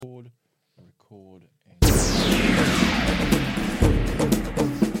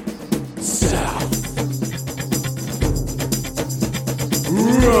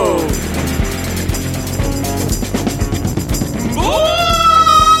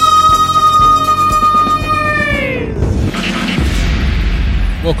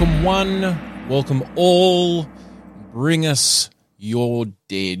one, welcome all. Bring us your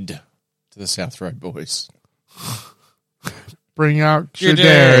dead to the South Road Boys. Bring out your You're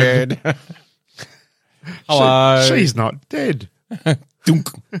dead. dead. Hello. She's not dead. Dunk.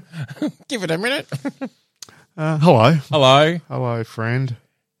 Give it a minute. Hello. Hello. Hello, friend.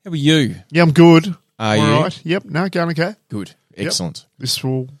 How are you? Yeah, I'm good. Are All you? right. Yep. No, going okay. Good. Excellent. This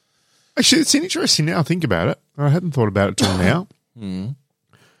will... Actually, it's interesting now I think about it. I hadn't thought about it till now.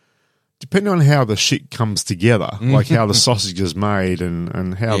 Depending on how the shit comes together, like how the sausage is made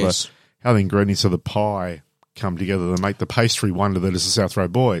and how Yes. the ingredients of the pie come together to make the pastry wonder that is the South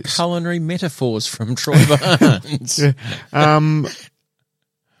Road Boys. Culinary metaphors from Troy Barnes. Yeah.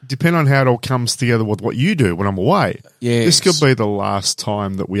 Depending on how it all comes together with what you do when I'm away. Yes. This could be the last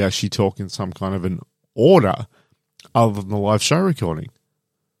time that we actually talk in some kind of an order other than the live show recording.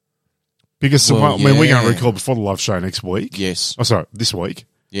 Because Well, we're going yeah. to record before the live show next week. Yes. Oh, sorry, this week.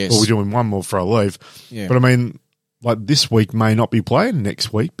 Yes. Or we're doing one more for our leave. Yeah. But I mean, like this week may not be playing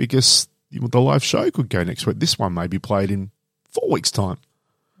next week because the live show could go next week. This one may be played in 4 weeks' time.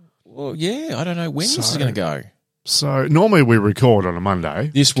 Well, yeah, I don't know when this is So- going to go. So normally we record on a Monday.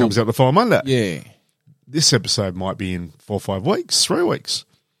 This comes out the following Monday. Yeah. This episode might be in 4 or 5 weeks, 3 weeks.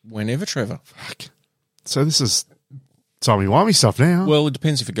 Whenever, Trevor. Fuck. So this is timey-wimey stuff now. Well, it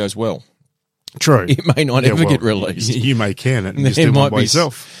depends if it goes well. True. It may not ever well, get released. You may can it and There just do one might by be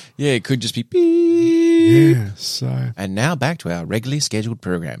yourself. Yeah, it could just be beep. Yeah, so... And now back to our regularly scheduled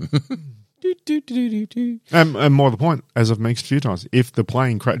program. Do, do, do, do, do. And more to the point, as I've mentioned a few times, if the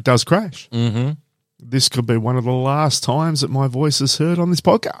plane does crash, this could be one of the last times that my voice is heard on this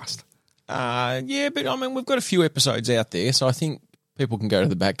podcast. Yeah, but I mean, we've got a few episodes out there, so I think people can go to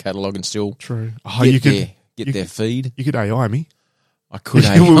the back catalogue and still True. Oh, get their feed. You could AI me. I could.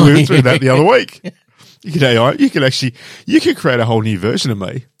 We went through that the other week. You could AI. You could create a whole new version of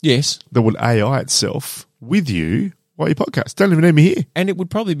me Yes, that would AI itself with you while you podcast. Don't even need me here. and it would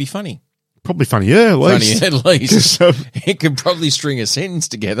probably be funny. Probably funnier, at least. Funny at least. Because It could probably string a sentence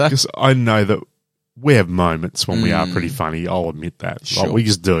together. I know that we have moments when we are pretty funny. I'll admit that. Sure. Like we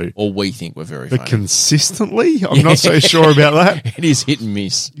just do. Or we think we're very But funny. consistently, I'm not so sure about that. It is hit and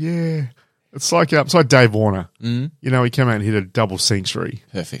miss. Yeah. It's like Dave Warner. You know, he came out and hit a double century.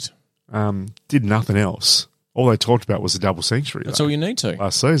 Perfect. Did nothing else. All they talked about was the double century. That's though, all you need to.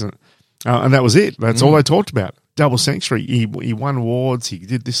 last season. And that was it. That's all they talked about. Double century. He won awards. He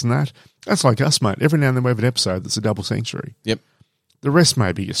did this and that. That's like us, mate. Every now and then we have an episode that's a double century. Yep. The rest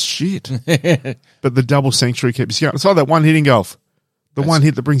may be just shit. But the double century keeps you going. It's like that one hit in golf. The one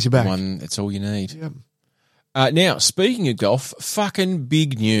hit that brings you back. That's all you need. Yep. Now, speaking of golf, fucking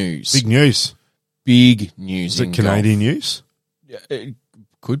big news. Big news. Big news. Is in it Canadian news? golf. It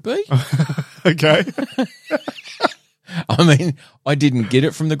could be. Okay. I mean, I didn't get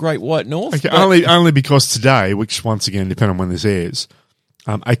it from the Great White North. Okay. but- Only because today, which once again, depending on when this airs,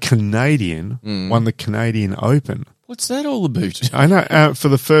 a Canadian won the Canadian Open. What's that all about? I know, for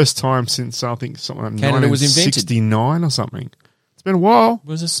the first time since I think something like Canada was invented. 1969 or something. It's been a while. It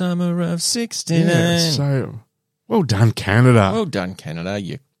was the summer of 69. Yeah, so well done, Canada. Well done, Canada,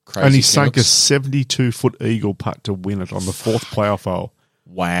 you crazy And he sank a Canucks. 72-foot eagle putt to win it on the fourth playoff hole.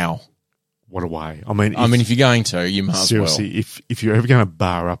 Wow. What a way. I mean, If you're going to, you might seriously, as well. if you're ever going to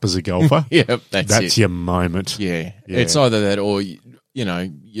bar up as a golfer, Yep, that's it. your moment. Yeah. Yeah. It's either that or,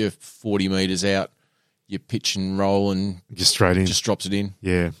 you're 40 metres out, you pitch and roll and Just straight in. just drops it in.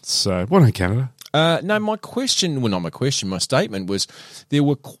 Yeah. So, well done, Canada. No, my statement was there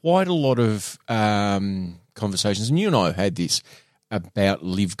were quite a lot of conversations, and you and I have had this, about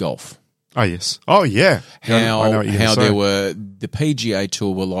live golf. Oh, yes. Oh, yeah. I know what you're gonna How say. there were the PGA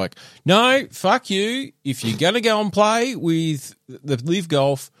Tour were like, no, fuck you. If you're going to go and play with the live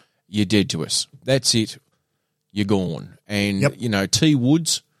golf, you're dead to us. That's it. You're gone. And, Yep. T.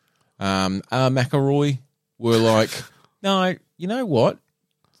 Woods, McIlroy were like, no, you know what?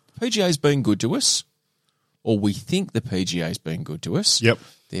 The PGA's been good to us, or we think the PGA's been good to us. Yep.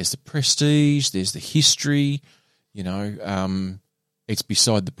 There's the prestige, there's the history, it's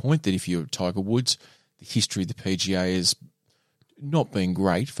beside the point that if you're Tiger Woods, the history of the PGA has not been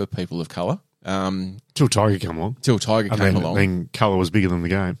great for people of colour. Till Tiger came along. Till Tiger came along. Then colour was bigger than the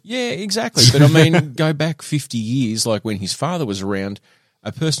game. Yeah, exactly. But I mean, go back 50 years, like when his father was around,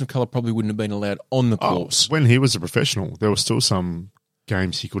 a person of colour probably wouldn't have been allowed on the course. When he was a professional, there were still some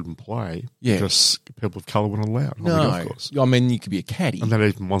games he couldn't play because people of colour weren't allowed on the golf course. I mean, you could be a caddy. And that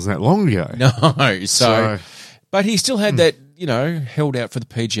even wasn't that long ago. No, so but he still had that, held out for the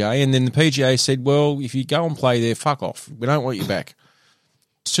PGA, and then the PGA said, well, if you go and play there, fuck off. We don't want you back.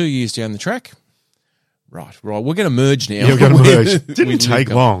 2 years down the track, right, we're going to merge now. Yeah, we're going to merge. with Didn't take Live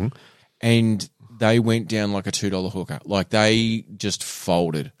Golf. long. And they went down like a $2 hooker. Like, they just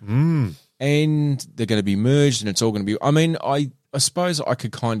folded. Mm. And they're going to be merged, and it's all going to be... I mean, I suppose I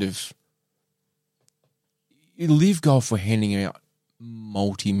could kind of... Live Golf were handing out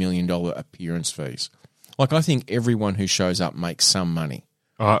multi-million-dollar appearance fees. Like, I think everyone who shows up makes some money.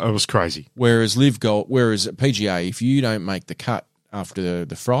 It was crazy. Whereas PGA, if you don't make the cut after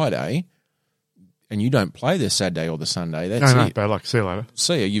the Friday... and you don't play the Saturday or the Sunday, that's it. Bad luck. See you later.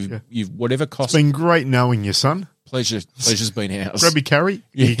 See ya. You've whatever cost. It's been great knowing you, son. Pleasure's been ours. Grab your carry,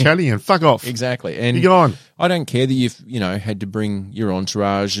 your caddy, and fuck off. Exactly. And you go on. I don't care that you've had to bring your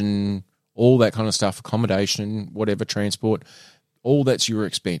entourage and all that kind of stuff, accommodation, whatever, transport. All that's your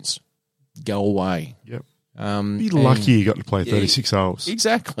expense. Go away. Yep. Be lucky you got to play 36 holes.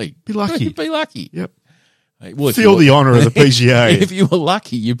 Exactly. Be lucky. Be lucky. Yep. Well, feel the honour of the PGA. If you were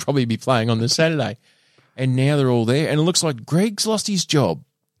lucky, you'd probably be playing on the Saturday. And now they're all there. And it looks like Greg's lost his job.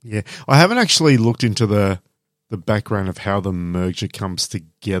 Yeah. I haven't actually looked into the background of how the merger comes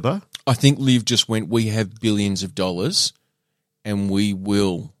together. I think Liv just went, we have billions of dollars and we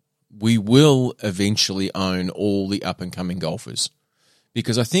will eventually own all the up-and-coming golfers.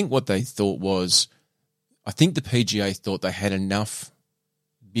 Because I think what they thought was, I think the PGA thought they had enough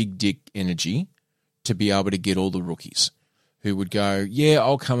big dick energy to be able to get all the rookies who would go, yeah,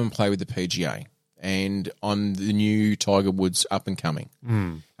 I'll come and play with the PGA, and I'm the new Tiger Woods up and coming.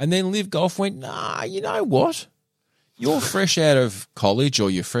 Mm. And then Live Golf went, nah, you know what? You're fresh out of college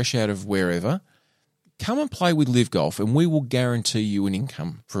or you're fresh out of wherever. Come and play with Live Golf and we will guarantee you an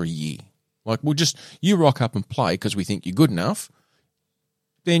income for a year. Like, you rock up and play because we think you're good enough,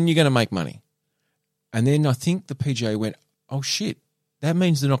 then you're going to make money. And then I think the PGA went, oh shit, that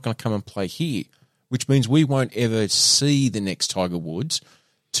means they're not going to come and play here, which means we won't ever see the next Tiger Woods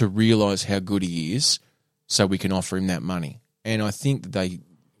to realise how good he is so we can offer him that money. And I think that they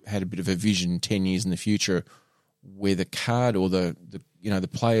had a bit of a vision 10 years in the future where the card or the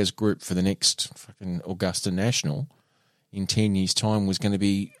players group for the next fucking Augusta National in 10 years' time was going to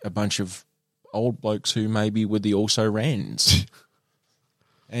be a bunch of old blokes who maybe were the also-rans.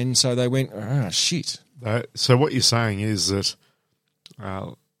 And so they went, shit. So what you're saying is that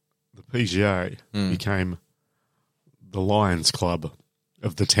the PGA became the Lions Club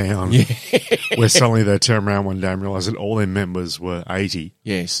of the town, where suddenly they turn around one day and realise that all their members were 80.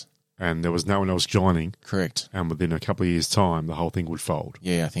 Yes. And there was no one else joining. Correct. And within a couple of years' time, the whole thing would fold.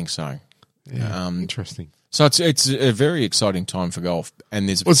 Yeah, I think so. Yeah, interesting. So it's a very exciting time for golf. And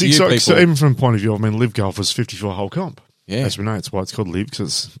there's a few people... So even from the point of view, Live Golf was 54-hole comp. Yeah. As we know, it's why it's called Live,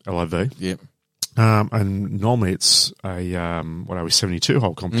 because it's LIV. Yep. And normally it's a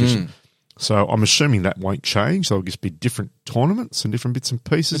 72-hole competition. So I'm assuming that won't change. There'll just be different tournaments and different bits and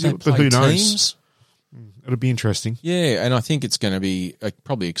pieces. But who knows? Teams? It'll be interesting. Yeah, and I think it's going to be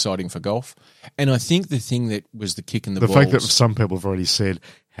probably exciting for golf. And I think the thing that was the kick in the balls... The fact that some people have already said,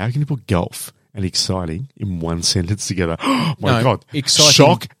 how can you put golf and exciting in one sentence together? Oh, my God. Exciting.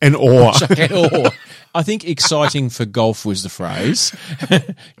 Shock and awe. Shock and awe. I think exciting for golf was the phrase.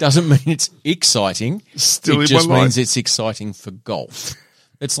 Doesn't mean it's exciting. Still it just means it's exciting for golf.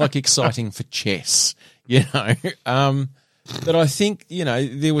 It's like exciting for chess, But I think,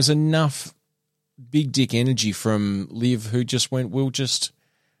 there was enough big dick energy from Liv who just went,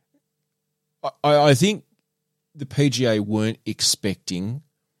 I think the PGA weren't expecting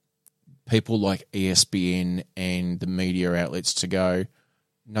people like ESPN and the media outlets to go,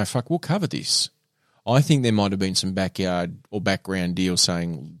 no, fuck, we'll cover this. I think there might have been some backyard or background deals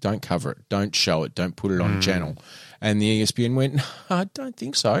saying, don't cover it, don't show it, don't put it on a channel. And the ESPN went, no, I don't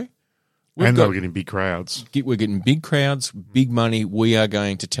think so. They were getting big crowds. We're getting big crowds, big money. We are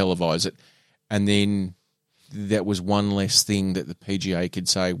going to televise it. And then that was one less thing that the PGA could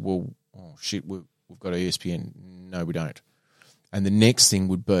say, well, oh, shit, we've got ESPN. No, we don't. And the next thing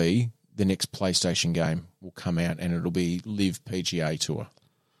would be the next PlayStation game will come out and it'll be Live PGA Tour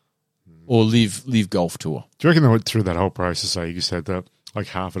or Live Golf Tour. Do you reckon they went through that whole process? So you just had like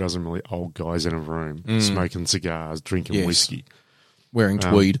half a dozen really old guys in a room smoking cigars, drinking whiskey. Wearing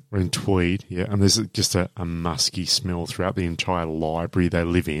tweed. Yeah. And there's just a musky smell throughout the entire library they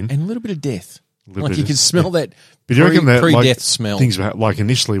live in. And a little bit of death. Like you can smell that but you reckon that, pre-death smell. Things about, like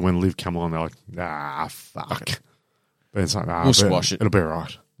initially when Liv come on, they're like, fuck. But it's like, we'll squash it. It'll be all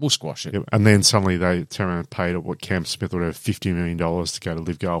right. We'll squash it. Yep. And then suddenly they turn around and paid what Cam Smith would have $50 million to go to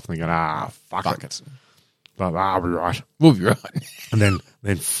Live Golf, and they go, fuck it. But we'll be right. We'll be right. And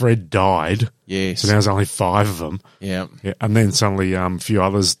then Fred died. Yes. So now there's only 5 of them. Yeah. And then suddenly a few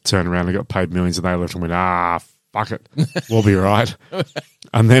others turned around and got paid millions, and they left and went, fuck it. We'll be right.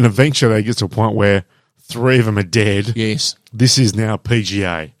 And then eventually they get to a point where 3 of them are dead. Yes. This is now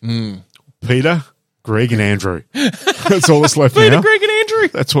PGA. Peter, Greg, and Andrew. That's all that's left Peter, now. Greg, and Andrew.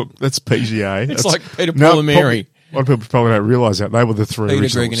 That's PGA. It's like Peter, Paul, and Mary. A lot of people probably don't realise that. They were the 3 Peter,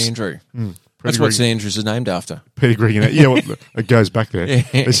 originals. Greg, and Andrew. Peter, That's what St Andrews is named after. Peter, Greg, and Andrew. Yeah, well, it goes back there. Yeah.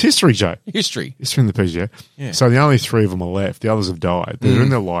 It's history, Joe. History. History in the PGA. Yeah. So the only 3 of them are left. The others have died. They're in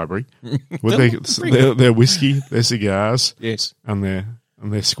their library with their whiskey, their cigars, Yes. and their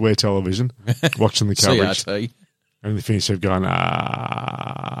square television, watching the coverage. CRT. And they finish up going,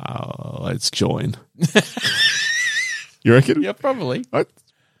 let's join. You reckon? Yeah, probably.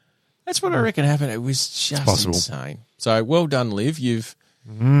 That's what I reckon happened. It was just insane. So well done, Liv. You've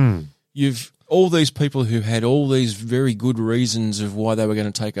all these people who had all these very good reasons of why they were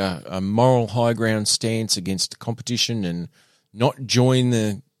going to take a moral high ground stance against competition and not join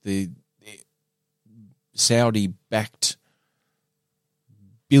the Saudi-backed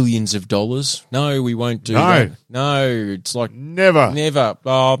billions of dollars. No, we won't do that. No, it's like never.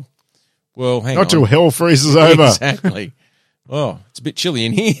 Oh, well, hang on. Not till hell freezes over. Exactly. Oh, it's a bit chilly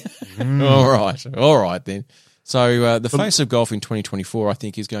in here. All right then. So the face of golf in 2024, I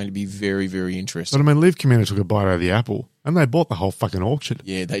think, is going to be very, very interesting. But I mean, Liv came in and took a bite out of the apple, and they bought the whole fucking orchard.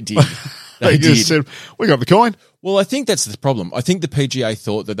 Yeah, they did. They just said, "We got the coin." Well, I think that's the problem. I think the PGA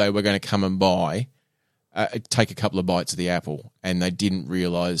thought that they were going to come and take a couple of bites of the apple, and they didn't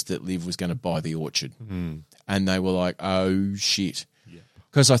realise that Liv was going to buy the orchard. And they were like, oh, shit.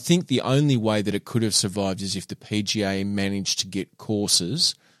 Because I think the only way that it could have survived is if the PGA managed to get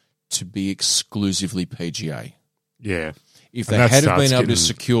courses to be exclusively PGA. Yeah. If they had been able to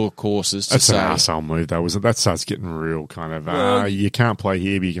secure courses to say... That's an arsehole move, though, isn't it? That starts getting real kind of, you can't play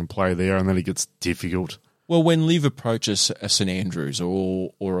here, but you can play there, and then it gets difficult. Well, when Liv approaches a St Andrews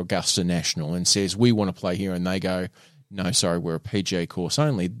or Augusta National and says, we want to play here, and they go, no, sorry, we're a PGA course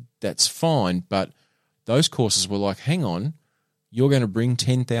only, that's fine. But those courses were like, hang on, you're going to bring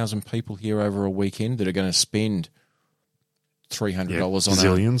 10,000 people here over a weekend that are going to spend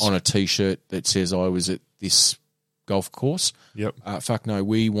 $300 on a T-shirt that says I was at this golf course. Yep. Fuck no,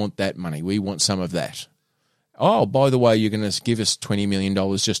 we want that money. We want some of that. Oh, by the way, you're going to give us $20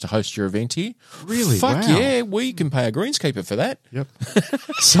 million just to host your event here? Really? Fuck wow. yeah, we can pay a greenskeeper for that. Yep.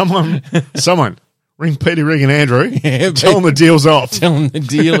 Someone, ring Peter, Greg, and Andrew. Yeah, tell them the deal's off. Tell them the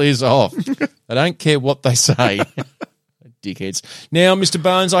deal is off. I don't care what they say. Dickheads. Now, Mr.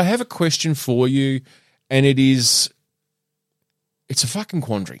 Barnes, I have a question for you, and it's a fucking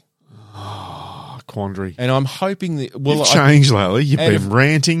quandary. Quandary. And I'm hoping that... Well, you've changed lately. You've been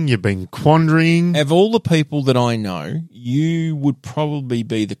ranting. You've been quandarying. Of all the people that I know, you would probably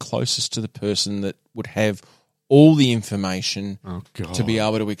be the closest to the person that would have all the information to be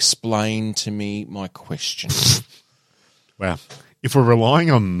able to explain to me my question. Wow. If we're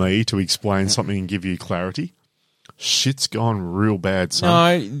relying on me to explain something and give you clarity, shit's gone real bad,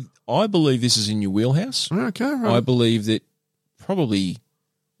 son. No, I believe this is in your wheelhouse. Okay, right. I believe that probably...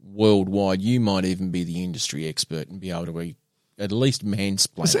 worldwide, you might even be the industry expert and be able to at least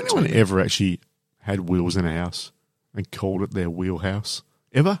mansplain. Has anyone ever actually had wheels in a house and called it their wheelhouse?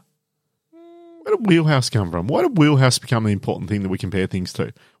 Ever? Where did wheelhouse come from? Why did wheelhouse become the important thing that we compare things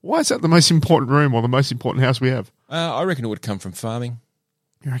to? Why is that the most important room or the most important house we have? I reckon it would come from farming.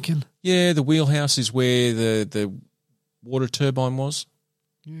 You reckon? Yeah, the wheelhouse is where the water turbine was.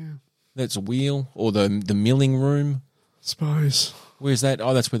 Yeah. That's a wheel. Or the milling room. I suppose. Where's that?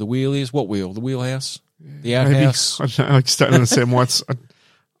 Oh, that's where the wheel is. What wheel? The wheelhouse? The outhouse? I don't know. I just don't understand why I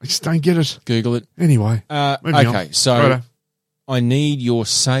just don't get it. Google it. Anyway. Okay, so righto. I need your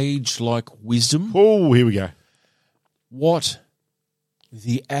sage-like wisdom. Oh, here we go. What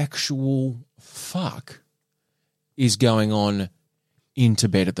the actual fuck is going on in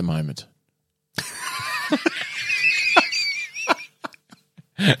Tibet at the moment?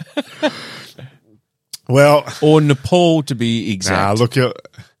 Well, or Nepal to be exact. Look, it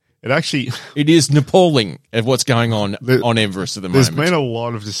actually... It is Nepaling of what's going on Everest at the moment. There's been a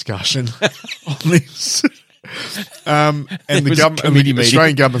lot of discussion on this. And the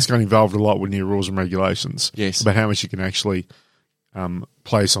Australian government's got involved a lot with new rules and regulations about how much you can actually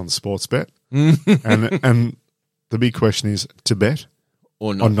place on sports bet. and the big question is Tibet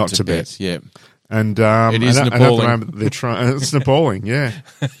or not Tibet. Yeah. And it is Nepaling. And at the moment they're trying. It's Nepaling, yeah.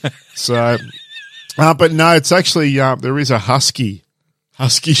 So... but no, it's actually there is a husky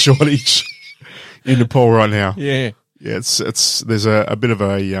shortage in Nepal right now. Yeah. Yeah, there's a bit of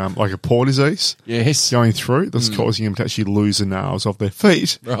a like a paw disease going through that's causing them to actually lose the nails off their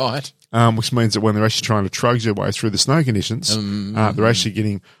feet. Right. Which means that when they're actually trying to trudge their way through the snow conditions, they're actually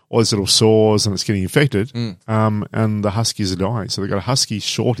getting all these little sores and it's getting infected, and the huskies are dying. So they've got a husky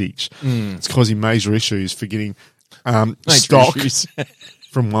shortage. It's causing major issues for getting stock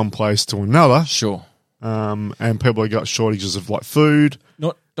from one place to another. Sure. And people have got shortages of like food.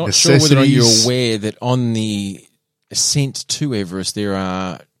 Not sure whether or not you're aware that on the ascent to Everest there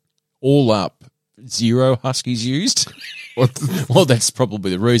are all up 0 huskies used. Well, that's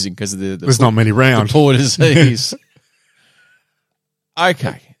probably the reason because of there's not many round. The poor disease.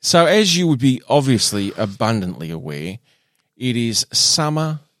 Okay, so as you would be obviously abundantly aware, it is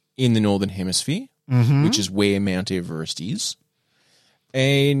summer in the Northern Hemisphere, which is where Mount Everest is.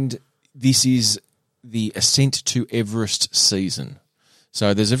 And this is the ascent to Everest season.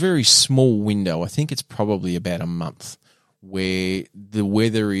 So there's a very small window, I think it's probably about a month, where the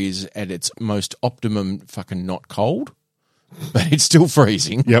weather is at its most optimum fucking not cold, but it's still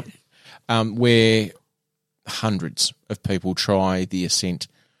freezing. Yep. Where hundreds of people try the ascent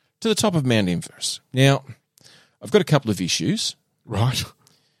to the top of Mount Everest. Now, I've got a couple of issues. Right.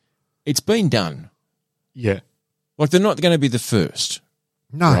 It's been done. Yeah. Like, they're not going to be the first.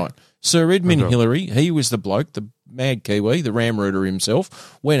 No. Right. Sir Edmund Hillary, he was the bloke, the mad Kiwi, the ramrooter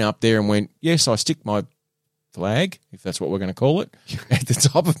himself, went up there and went, yes, I stick my flag, if that's what we're going to call it, at the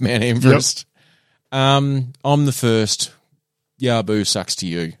top of Mount Everest. Yep. I'm the first. Yeah, boo, sucks to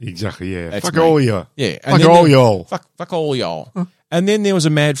you. Exactly, yeah. That's fuck me. all you. Yeah. Fuck all y'all. Fuck all y'all. Huh. And then there was a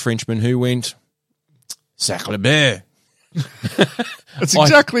mad Frenchman who went, sacre bleu. That's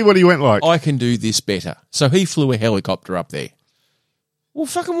exactly what he went like. I can do this better. So he flew a helicopter up there. Well,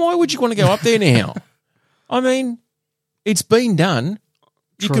 fucking why would you want to go up there now? I mean, it's been done.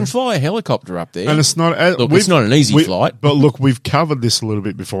 You can fly a helicopter up there. And it's not... Look, it's not an easy flight. But look, we've covered this a little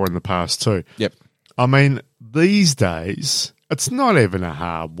bit before in the past too. Yep. I mean, these days, it's not even a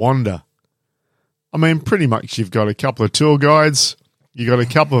hard wander. I mean, pretty much you've got a couple of tour guides, you got a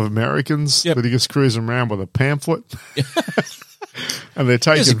couple of Americans that are just cruising around with a pamphlet, and they're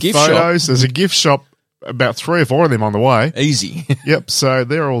taking photos. There's a gift shop, about 3 or 4 of them on the way. Easy. Yep, so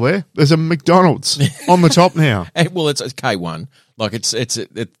they're all there. There's a McDonald's on the top now. Well, it's K1. Like, it's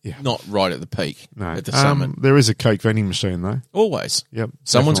not right at the peak, at the summit. There is a cake vending machine, though. Always. Yep.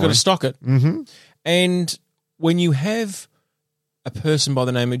 Someone's got to stock it. Mm-hmm. And when you have a person by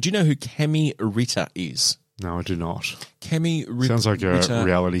the name of... Do you know who Cami Ritter is? No, I do not. Cami Ritter. Sounds like a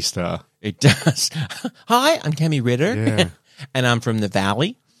reality star. It does. Hi, I'm Cami Ritter. Yeah. And I'm from the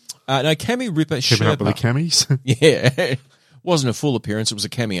Valley. No, Cami Ritter Sherpa. Keeping up with the camis? Yeah. Wasn't a full appearance. It was a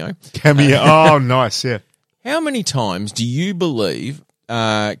cameo. Cameo. Oh, nice, yeah. How many times do you believe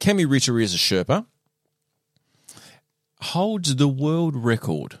Cami Ritter is a Sherpa, holds the world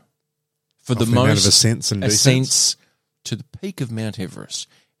record for the most ascents to the peak of Mount Everest?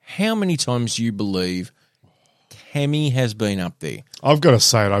 How many times do you believe Cami has been up there? I've got to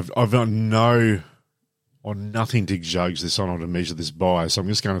say it. I've got nothing to judge this on or to measure this by, so I'm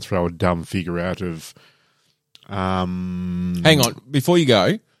just going to throw a dumb figure out of... Hang on. Before you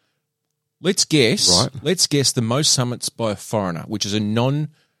go, let's guess. Right. Let's guess the most summits by a foreigner, which is a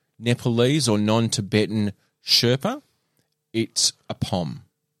non-Nepalese or non-Tibetan Sherpa. It's a POM.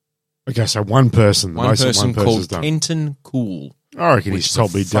 Okay, so one person. One person called Kenton Cool. I reckon he's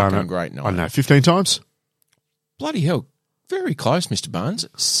probably done it, great night. I don't know, 15 times? Bloody hell. Very close, Mr. Barnes.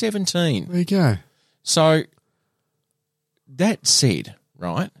 17. There you go. So, that said,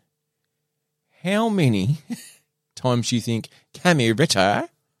 right, how many times do you think Cami Ritter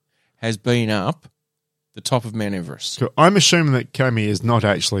has been up the top of Mount Everest? So I'm assuming that Cami is not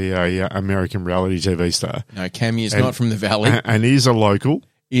actually a American reality TV star. No, Cami is not from the Valley. And is a local.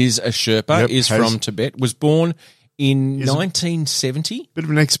 Is a Sherpa, is from Tibet, was born in 1970. Bit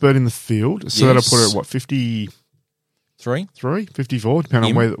of an expert in the field. So that'll put her at, what, 53, 54,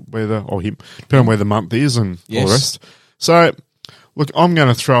 depending on where the month is and all the rest. So, look, I'm going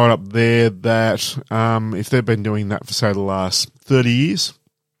to throw it up there that if they've been doing that for, say, the last 30 years,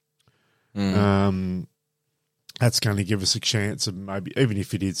 that's going to give us a chance of maybe, even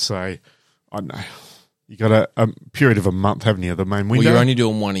if you did say, I don't know, you got a period of a month, haven't you, the main window? Well, you're only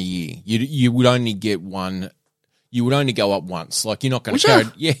doing one a year. You would only get one. You would only go up once. Like, you're not going to go.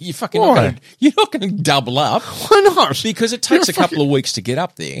 Yeah, you're not going to double up. Why not? Because it takes a couple of weeks to get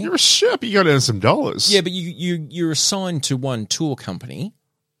up there. You're a Sherpa. You got to earn some dollars. Yeah, but you're assigned to one tour company,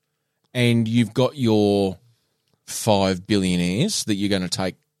 and you've got your 5 billionaires that you're going to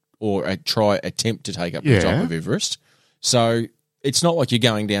take or attempt to take up the top of Everest. So it's not like you're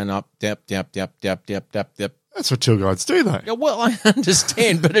going down, up, That's what tour guides do, though. Yeah, well, I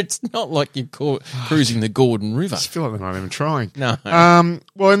understand, but it's not like you're cruising the Gordon River. I just feel like they're not even trying. No.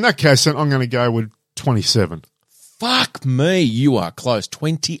 Well, in that case, then I'm going to go with 27. Fuck me, you are close.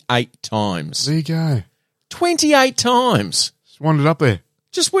 28 times. There you go. 28 times. Just wandered up there.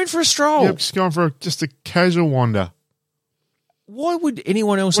 Just went for a stroll. Yep, just going for just a casual wander. Why would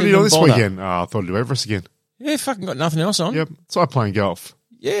anyone else What are you even doing this bother? weekend? Oh, I thought I'd do Everest again. Yeah, fucking got nothing else on. Yep, it's like playing golf.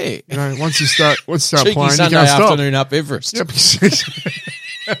 Yeah. You know, once you start Cheeky playing, Sunday you can't stop. afternoon up Everest. Yep.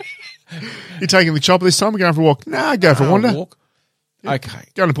 You're taking the chopper this time? We're going for a walk? Nah, go for a wander. Walk. Okay.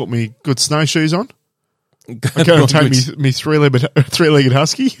 Going to put me good snowshoes on. Go I'm going to take me three-legged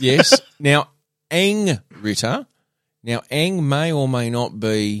husky. Yes. Now, Ang Ritter. Now, Ang may or may not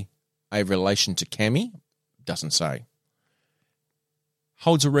be a relation to Cammy. Doesn't say.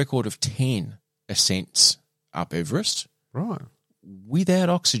 Holds a record of 10 ascents up Everest Right. without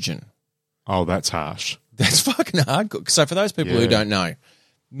oxygen. Oh, that's harsh. That's fucking hard. So for those people who Yeah. don't know,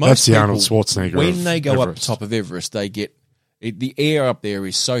 That's the people, Arnold Schwarzenegger when of they go up Everest. top of Everest, they get the air up there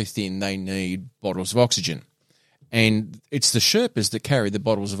is so thin they need bottles of oxygen, and it's the Sherpas that carry the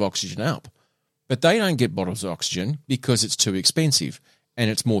bottles of oxygen up, but they don't get bottles of oxygen because it's too expensive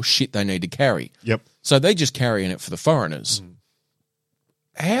and it's more shit they need to carry. Yep. So they just carrying it for the foreigners.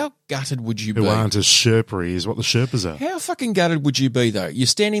 How gutted would you Who be? aren't as Sherpery as what the Sherpas are. How fucking gutted would you be, though? You're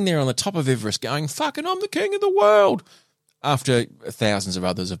standing there on the top of Everest going, fucking, I'm the king of the world. After thousands of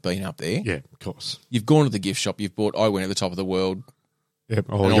others have been up there. Yeah, of course. You've gone to the gift shop. You've bought, I went at the top of the world. Yep.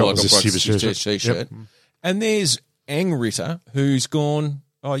 Oh, And you all I got got this was stupid a T-shirt. T-shirt. Yep. And there's Ang Ritter, who's gone,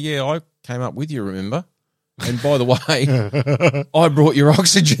 oh, yeah, I came up with you, remember? And by the way, I brought your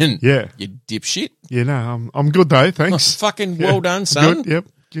oxygen. Yeah. You dipshit. Yeah, no, I'm good though. Thanks. Fucking Yeah. well done, son. Good. Yep.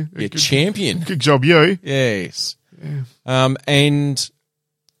 You're Good, champion. good job, you. Yes. And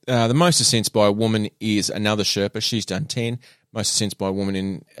the most ascents by a woman is another Sherpa. She's done 10. Most ascents by a woman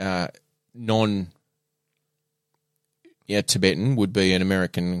in Tibetan would be an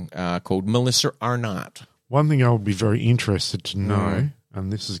American called Melissa Arnott. One thing I would be very interested to know,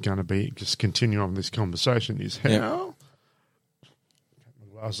 and this is going to be just continue on this conversation, is how. Yep. My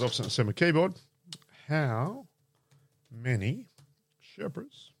glasses off, so I set my keyboard. How many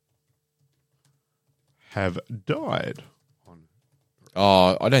Sherpas have died on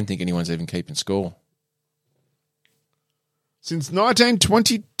Oh, I don't think anyone's even keeping score. since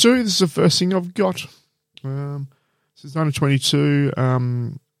 1922? This is the first thing I've got. Since 1922,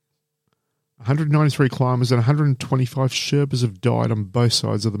 193 climbers and 125 Sherpas have died on both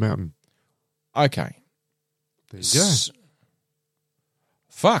sides of the mountain. Okay. There you go.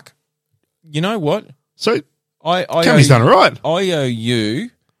 Fuck. You know what? So, I Cammy's done it right. I owe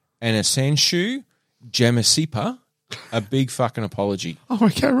you and a Sanshu Jamasipa a big fucking apology. Oh,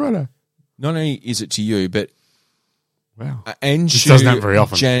 okay, righto. Not only is it to you, but Wow. Anshu doesn't happen very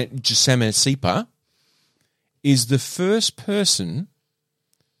often. Jamasipa is the first person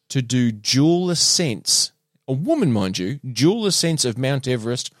to do dual ascents, a woman, mind you, dual ascents of Mount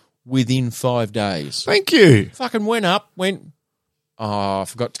Everest within 5 days. Thank you. Fucking went up, I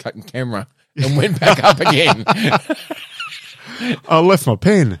forgot to cut in camera, and went back up again. I left my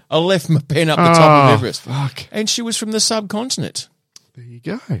pen. I left my pen up the top of Everest. Fuck. And she was from the subcontinent. There you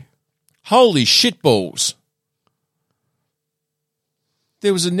go. Holy shitballs.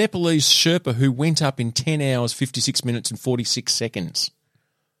 There was a Nepalese Sherpa who went up in 10 hours, 56 minutes and 46 seconds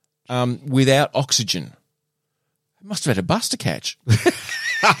without oxygen. Must have had a bus to catch.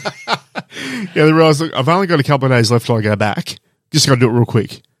 Yeah, they realised, look, I've only got a couple of days left till I go back. Just got to do it real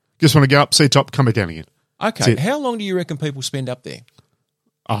quick. Just want to go up, see top, come back down again. Okay, it. how long do you reckon people spend up there?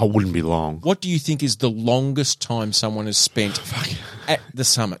 Oh, it wouldn't be long. What do you think is the longest time someone has spent at the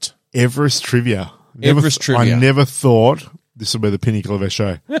summit? Everest Trivia. Everest Trivia. I never thought this would be the pinnacle of our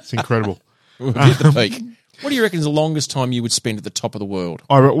show. It's incredible. We'll hit the peak. What do you reckon is the longest time you would spend at the top of the world?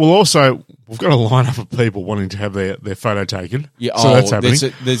 Well, also, we've got a lineup of people wanting to have their photo taken. Yeah, so that's happening.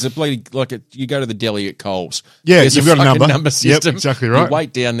 There's a bloody, you go to the deli at Coles. Yeah, There's you've got a fucking number. system. Yep, exactly right. You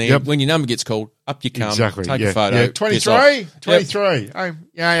wait down there. Yep. When your number gets called, up you come. Exactly. Take yeah. a photo. Yeah. piss 23? off. 23. Yep.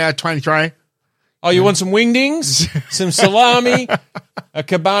 Yeah, 23. Oh, you want some wingdings? Some salami? A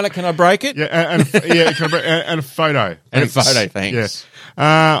cabana, can I break it? Yeah, and a photo. And a Thanks. photo, thanks. Yeah.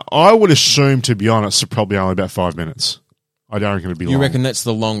 I would assume, to be honest, probably only about 5 minutes. I don't reckon it'd be long. You reckon that's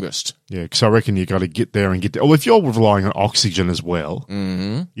the longest? Yeah, because I reckon you got to get there and get there. Well, if you're relying on oxygen as well,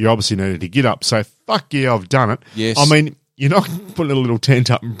 you obviously needed to get up. So, fuck yeah, I've done it. Yes. I mean, you're not putting a little tent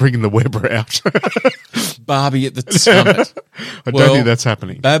up and bringing the Weber out. Barbie at the summit. I don't think that's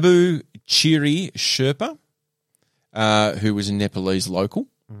happening. Babu Chiri Sherpa, who was a Nepalese local,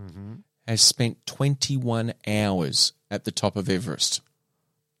 has spent 21 hours at the top of Everest.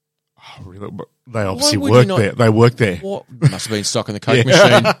 Oh, really? But they obviously would work you not- there. They work there. What? Must have been stuck in the Coke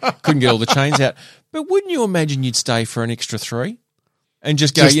machine. Couldn't get all the chains out. But wouldn't you imagine you'd stay for an extra 3 and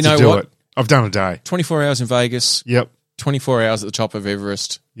just go, Just you to know do what? it. I've done a day. 24 hours in Vegas, Yep. 24 hours at the top of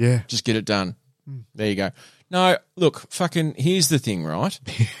Everest. Yeah. Just get it done. There you go. No, look, here's the thing, right?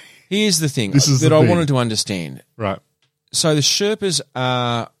 Here's the thing This is that the I thing. wanted to understand. Right. So the Sherpas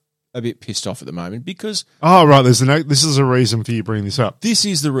are a bit pissed off at the moment because Oh, right. This is a reason for you bringing this up. this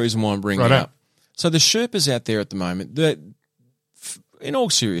is the reason why I'm bringing it Right up. So the Sherpas out there at the moment, that, in all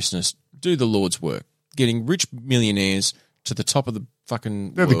seriousness, do the Lord's work, getting rich millionaires to the top of the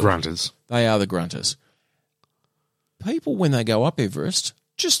fucking They're world. the grunters. They are the grunters. People, when they go up Everest,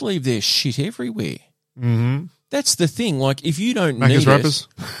 just leave their shit everywhere. Mm-hmm. That's the thing. Like, if you don't Macca's need rappers.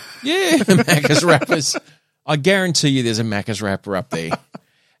 it... Yeah, the Macca's rappers. I guarantee you there's a Macca's rapper up there.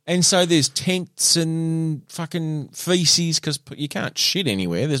 And so there's tents and fucking feces because you can't shit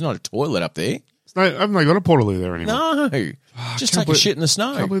anywhere. There's not a toilet up there. No, haven't they got a portaloo there anymore? No. Just take a shit in the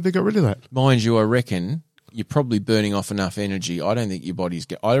snow. I can't believe they got rid of that. Mind you, I reckon you're probably burning off enough energy. I don't think your body's...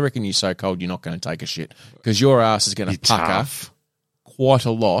 I reckon you're so cold you're not going to take a shit because your ass is going to pucker Tough. quite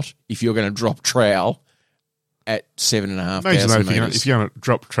a lot if you're going to drop trowel at 7,500 Imagine though, metres. if you're going to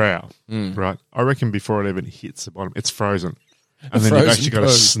drop trowel, right? I reckon before it even hits the bottom, it's frozen. And then you've frozen actually got to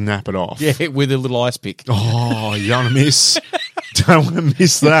poo. snap it off. Yeah, with a little ice pick. Oh, you don't want to miss. Don't want to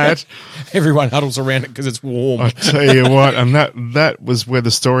miss that. Everyone huddles around it because it's warm. I tell you what, and that was where the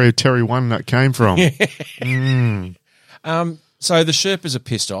story of Terry One Nut came from. So the Sherpas are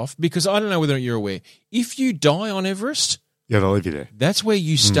pissed off because I don't know whether you're aware. If you die on Everest, Yeah, they'll leave you there. that's where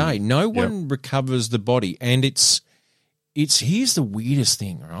you stay. No one recovers the body. And it's here's the weirdest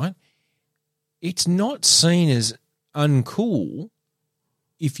thing, right? It's not seen as uncool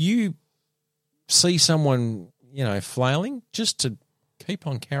if you see someone, flailing, just to keep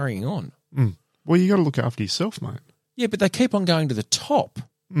on carrying on. Well, you got to look after yourself, mate. Yeah, but they keep on going to the top.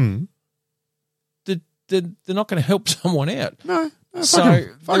 Mm. They're not going to help someone out. No. So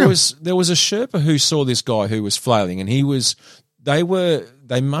fuck 'em. there was a Sherpa who saw this guy who was flailing, and he was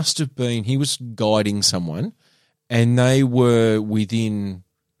guiding someone, and they were within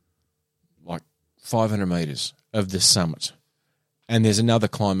like 500 meters of the summit. And there's another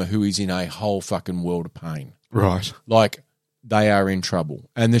climber who is in a whole fucking world of pain. Right. Like, they are in trouble.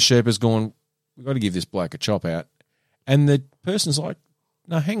 And the Sherpa's gone, we've got to give this bloke a chop out. And the person's like,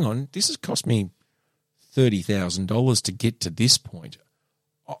 no, hang on, this has cost me $30,000 to get to this point.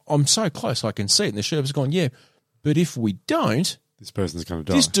 I'm so close, I can see it. And the Sherpa's gone, yeah, but if we don't, This person's going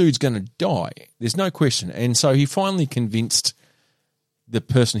to die. this dude's going to die. There's no question. And so he finally convinced the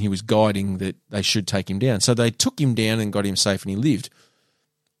person he was guiding that they should take him down. So they took him down and got him safe, and he lived.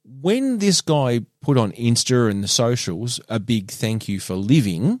 When this guy put on Insta and the socials a big thank you for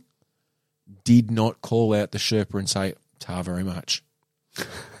living, did not call out the Sherpa and say, "Ta very much."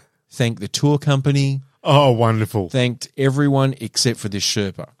 Thank the tour company. Oh, wonderful. Thanked everyone except for this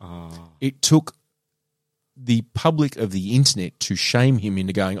Sherpa. Oh. It took the public of the internet to shame him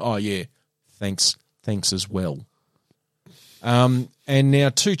into going, oh, yeah, thanks as well. And now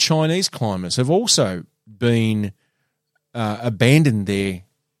 2 Chinese climbers have also been abandoned their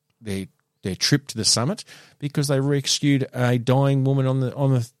trip to the summit because they rescued a dying woman on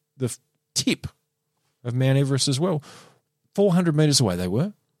the tip of Mount Everest as well. 400 metres away they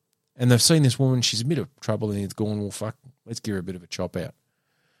were. And they've seen this woman, she's in a bit of trouble, and it's gone, well, fuck, let's give her a bit of a chop out.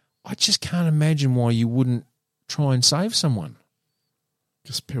 I just can't imagine why you wouldn't try and save someone.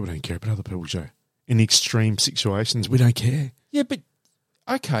 Because people don't care about other people, Joe. In extreme situations, we don't care. Yeah, but,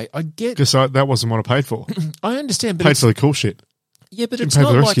 okay, I get... Because that wasn't what I paid for. I understand, but Paid for the cool shit. yeah, but Didn't it's pay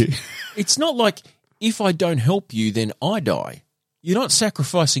for not the like... rescue. It's not like, if I don't help you, then I die. You're not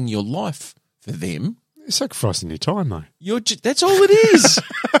sacrificing your life for them. You're sacrificing your time, though. That's all it is.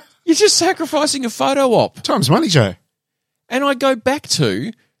 You're just sacrificing a photo op. Time's money, Joe. And I go back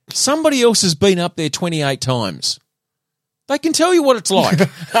to, somebody else has been up there 28 times. They can tell you what it's like.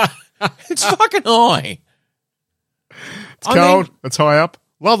 It's fucking high. It's cold. It's high up.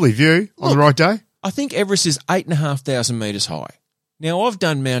 Lovely view on the right day. I think Everest is 8,500 metres high. Now, I've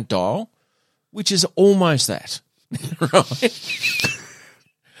done Mount Dial, which is almost that. Right?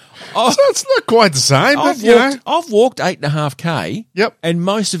 So it's not quite the same, but I've walked 8.5K. Yep. And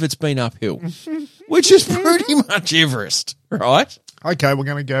most of it's been uphill, which is pretty much Everest, right? Okay, we're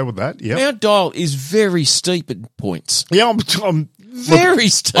going to go with that. Yep. Mount Dial is very steep at points. Yeah, I'm Very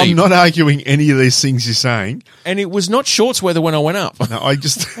steep. I'm not arguing any of these things you're saying. And it was not shorts weather when I went up. No,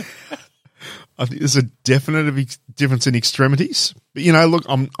 I think there's a definite difference in extremities. But, you know, look,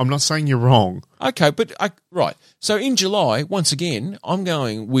 I'm not saying you're wrong. Okay, but right. So in July, once again, I'm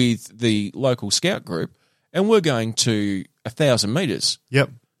going with the local scout group, and we're going to 1,000 metres.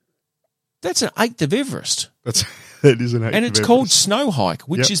 Yep. That's an eighth of Everest. That is an eighth And of it's Everest. called Snow Hike,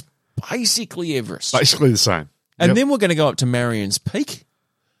 which Yep. is basically Everest. Basically the same. And Yep. then we're going to go up to Marion's Peak,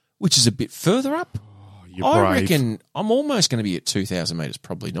 which is a bit further up. You're I brave. reckon I'm almost going to be at 2,000 metres.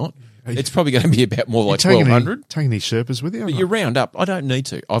 Probably not. It's probably going to be about more like You're 1,200. taking these Sherpas with you? But you round up. I don't need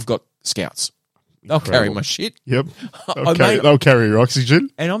to. I've got scouts. They'll carry my shit. Yep. I may- They'll carry your oxygen.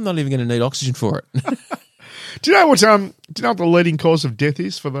 And I'm not even going to need oxygen for it. Do you know what the leading cause of death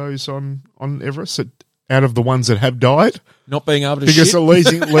is for those on Everest out of the ones that have died? Not being able to Because shit.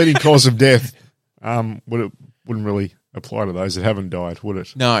 the leading cause of death wouldn't really apply to those that haven't died, would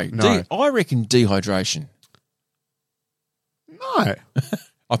it? No. No. I reckon dehydration. No.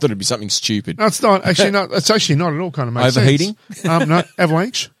 I thought it'd be something stupid. No, it's not. Actually, not. It's actually not at all. Kind of makes Overheating? sense. No,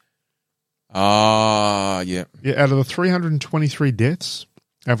 avalanche. Ah, yeah. Yeah, out of the 323 deaths,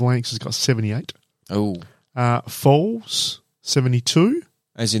 avalanche has got 78. Oh, Falls, 72.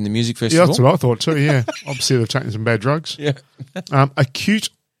 as in the music Yeah, festival. that's what I thought too, yeah. Obviously, they've taken some bad drugs. Yeah. Acute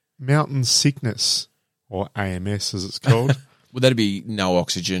mountain sickness, or AMS as it's called, Well, that'd be no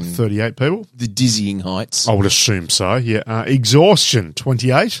oxygen. 38 people. The dizzying heights. I would assume so, yeah. Exhaustion,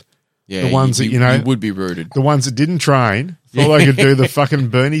 28. Yeah, the ones that, you know- you would be rooted. The ones that didn't train thought they could do the fucking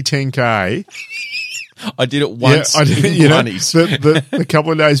Bernie 10K. I did it once. I did, in you know, Bunnies. the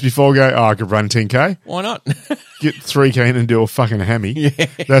couple of days before, go, I could run 10K. Why not? Get 3K in and do a fucking hammy. Yeah.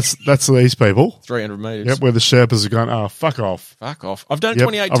 That's these people. 300 metres. Yep, where the Sherpas have gone, fuck off. Fuck off. I've done it Yep,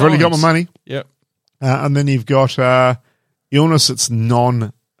 28 times. I've already got my money. Yep. And then you've got illness that's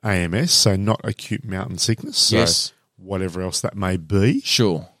non-AMS, so not acute mountain sickness. So Yes. whatever else that may be.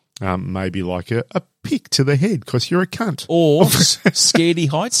 Sure. Maybe like a pick to the head because you're a cunt. Or scaredy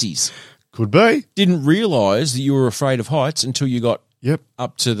heightsies. Could be. Didn't realise that you were afraid of heights until you got Yep.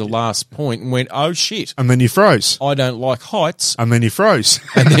 up to the last point and went, oh, shit, And then you froze. I don't like heights. And then you froze.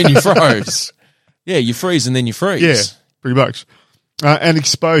 And then you froze. Yeah, you freeze and then you freeze. Yeah, pretty much. And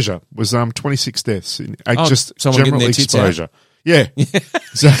exposure was 26 deaths. Just someone getting general their tits out? exposure. Yeah,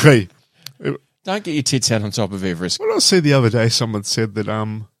 exactly. Don't get your tits out on top of Everest. What did I see the other day? Someone said that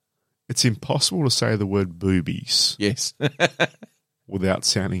it's impossible to say the word boobies Yes. without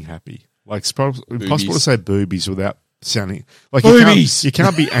sounding happy. Like it's impossible Boobies. to say boobies without sounding like Boobies. You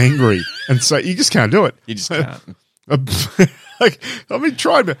can't be angry and say you just can't do it. You just can't. Like I've been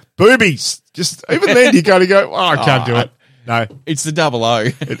trying, but boobies. Just even then you got to go. Oh, I can't do it. No, It's the double O.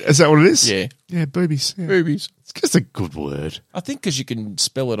 is that what it is? Yeah. yeah, boobies. Yeah. Boobies. It's just a good word. I think because you can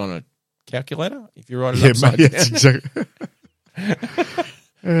spell it on a calculator if you write it Yeah, upside mate, down. yes, exactly.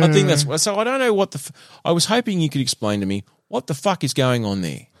 I think that's so. I don't know what I was hoping you could explain to me what the fuck is going on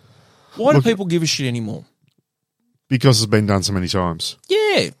there. Why do people give a shit anymore? Because it's been done so many times.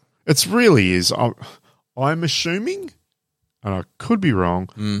 Yeah. It's really is. I'm assuming, and I could be wrong,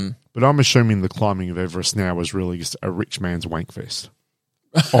 but I'm assuming the climbing of Everest now is really just a rich man's wank fest.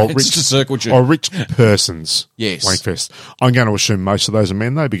 Or It's just a circle jerk. or rich person's Yes. wank fest. I'm going to assume most of those are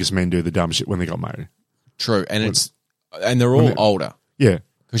men, though, because men do the dumb shit when they got married. True, and they're all older Yeah.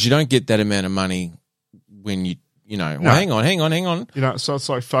 because you don't get that amount of money when you know. Well, hang on. You know, so it's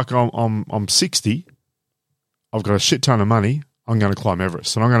like, fuck, I'm 60. I've got a shit ton of money. I'm going to climb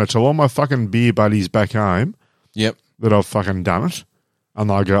Everest. And I'm going to tell all my fucking beer buddies back home Yep. that I've fucking done it. And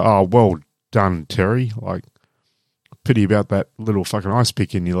they go, oh, well done, Terry. Like, pity about that little fucking ice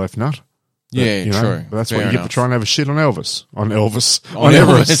pick in your left nut. But, Yeah, you know, true. But that's Fair what you get enough. for trying to have a shit on Elvis. On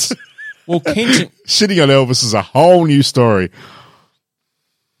Everest. Well, Kenton. Shitting on Elvis is a whole new story.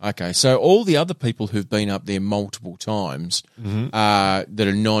 Okay, so all the other people who've been up there multiple times that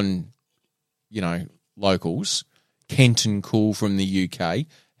are locals, Kenton Cool from the UK,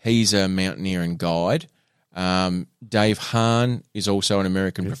 he's a mountaineer and guide. Dave Hahn is also an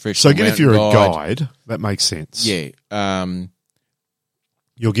American So professional again, if mountain you're a guide, that makes sense. Yeah.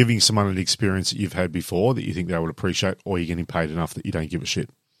 You're giving someone an experience that you've had before that you think they would appreciate, or you're getting paid enough that you don't give a shit.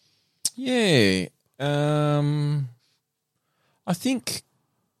 Yeah. I think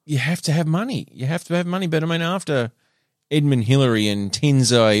you have to have money. You have to have money. But I mean, after Edmund Hillary and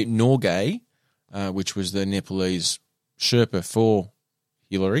Tenzai Norgay, which was the Nepalese Sherpa for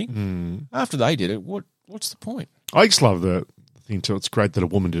Hillary, after they did it, what's the point? I just love the thing too. It's great that a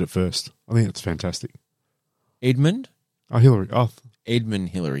woman did it first. I think it's fantastic. Edmund? Oh, Hillary. Oh, Edmund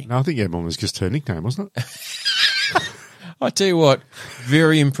Hillary. no, I think Edmund was just her nickname, wasn't it? I tell you what,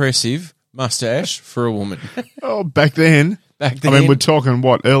 very impressive mustache for a woman. Oh, back then back then. I mean, we're talking,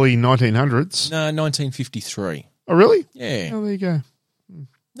 what, early 1900s? No, 1953. Oh, really? Yeah. Oh, there you go.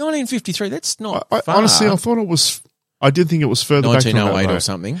 1953, that's not I far. honestly, I thought it was... I did think it was further back than that. 1908 or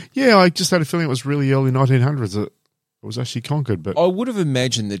something. Yeah, I just had a feeling it was really early 1900s that it was actually conquered. But I would have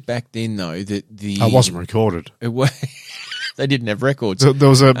imagined that back then, though, that the... it wasn't recorded. They didn't have records. There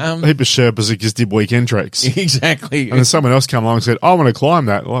was a heap of Sherpas that just did weekend treks. Exactly. And then someone else came along and said, I want to climb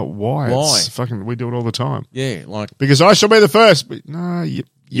that. Like, why? Why? It's fucking, we do it all the time. Yeah, like... Because I shall be the first. But no, you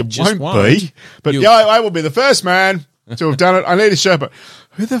just won't be. But yeah, I will be the first man to have done it. I need a Sherpa.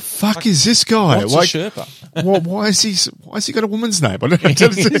 Who the fuck is this guy? What's a Sherpa? Why is he got a woman's name? I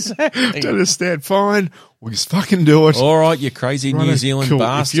don't understand. Fine. We'll just fucking do it. All right, you crazy New Zealand cool.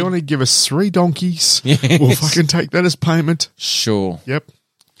 bastard. If you want to give us 3 donkeys, Yes. we'll fucking take that as payment. Sure. Yep.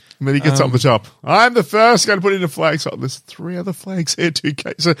 And then he gets up the top. I'm the first going to put in a flag. So there's 3 other flags here,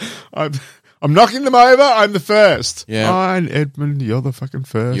 2K. So I'm knocking them over. I'm the first. Yeah. Fine, Edmund, you're the fucking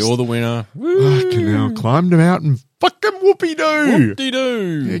first. You're the winner. Fucking hell. Climbed him out and fucking whoopee-doo.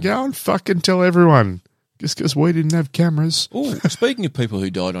 Whoop-de-doo. Yeah, go and fucking tell everyone. Just because we didn't have cameras. Oh, speaking of people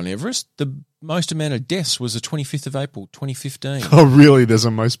who died on Everest, the most amount of deaths was the 25th of April, 2015. Oh, really? There's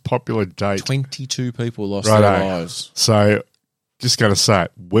a most popular date. 22 people lost Righto. their lives. So, just going to say,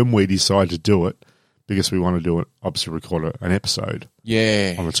 when we decide to do it, because we want to do it, obviously record an episode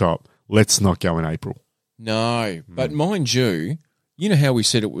Yeah. on the top, let's not go in April. No, but mind you, you know how we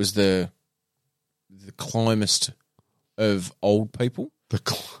said it was the climate of old people?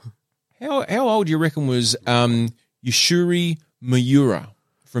 How old do you reckon was Yashuri Miura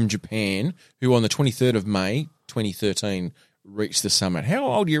from Japan, who on the 23rd of May 2013 reached the summit? How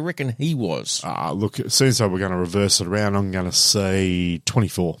old do you reckon he was? Look, it seems like we're going to reverse it around. I'm going to say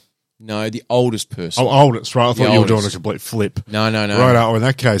 24. No, the oldest person. Oh, oldest, right? I thought The you were doing a oldest. complete flip. No. Right, oh, in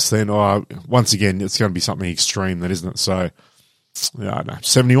that case, then, once again, it's going to be something extreme, then, isn't it? So, yeah, I don't know.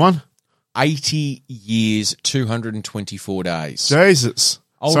 71? 80 years, 224 days. Jesus.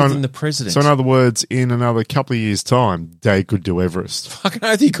 Older than the president. So, in other words, in another couple of years' time, Dave could do Everest. Fucking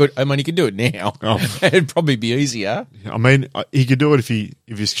oath he could. I mean, he could do it now. Oh. It'd probably be easier. I mean, he could do it if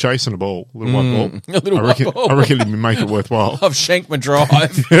he's chasing a ball, a little white ball. A little white ball. I reckon he'd make it worthwhile. Of Shankman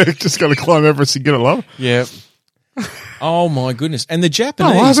Drive. Just got to climb Everest and get it, love. Yeah. Oh, my goodness. And the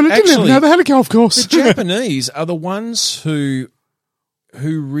Japanese, I didn't actually, know they had a golf course. the Japanese are the ones who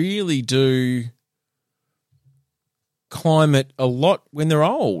really do climb it a lot when they're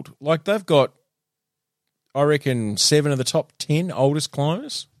old. Like they've got, I reckon, 7 of the top 10 oldest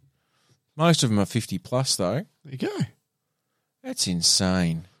climbers. Most of them are 50 plus, though. There you go. That's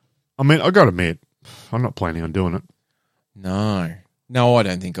insane. I mean, I got to admit, I'm not planning on doing it. No, I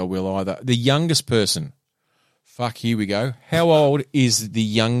don't think I will either. The youngest person. Fuck, here we go. How old is the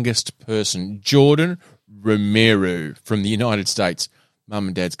youngest person? Jordan Romero from the United States. Mum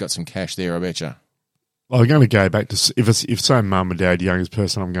and Dad's got some cash there, I bet you. I'm going to go back to, if say mum and dad, youngest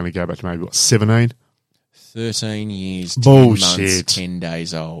person, I'm going to go back to maybe, 17? 13 years, 10 Bullshit. months, 10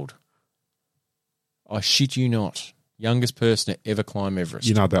 days old. I shit you not. Youngest person to ever climb Everest.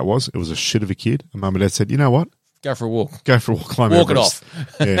 You know what that was? It was a shit of a kid. And mum and dad said, you know what? Go for a walk. Go for a walk, climb Walk Everest. it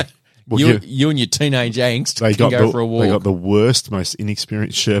off. Yeah. Well, You and your teenage angst can go for a walk. They got the worst, most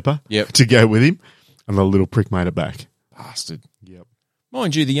inexperienced Sherpa Yep. to go with him, and the little prick made it back. Bastard. Yep.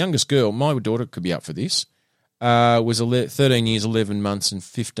 Mind you, the youngest girl, my daughter could be up for this, was 13 years, 11 months and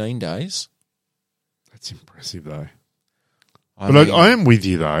 15 days. That's impressive, though. I But mean, I am with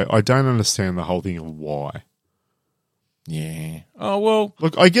you, though. I don't understand the whole thing of why. yeah. Oh, well.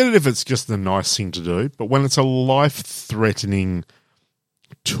 Look, I get it if it's just the nice thing to do, but when it's a life-threatening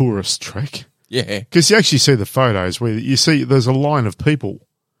tourist trek, Yeah. because you actually see the photos where you see there's a line of people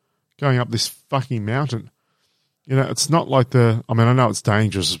going up this fucking mountain. You know, it's not like I know it's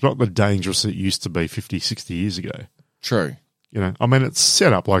dangerous. It's not the dangerous it used to be 50, 60 years ago. True. You know, I mean, it's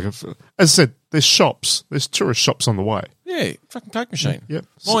set up like, as I said, there's shops. There's tourist shops on the way. Yeah. Fucking Coke machine. Yep.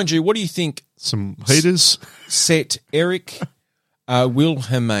 Mind you, what do you think Some heaters. set Eric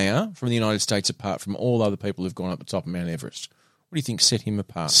Wilhelmeyer from the United States apart from all other people who've gone up the top of Mount Everest? What do you think set him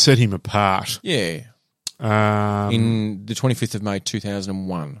apart? Set him apart. Yeah. Um, In the 25th of May,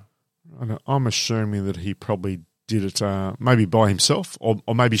 2001. I'm assuming that he probably did it maybe by himself or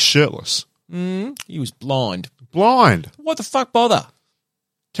maybe shirtless. He was blind. Blind. What the fuck bother?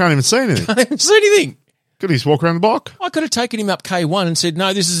 Can't even see anything. I didn't see anything. Could he just walk around the block? I could have taken him up K1 and said,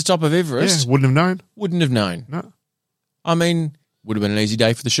 no, this is the top of Everest. Yeah, wouldn't have known. Wouldn't have known. No. I mean, would have been an easy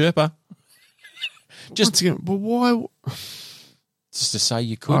day for the Sherpa. Once again, but why? Just to say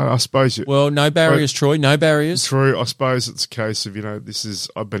you could. I suppose you. Well, no barriers, Troy. No barriers. True. I suppose it's a case of,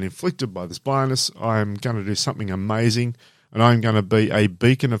 I've been inflicted by this blindness. I'm going to do something amazing. and I'm going to be a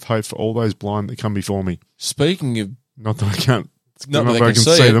beacon of hope for all those blind that come before me. Speaking of, Not that I can't. not Not that that I can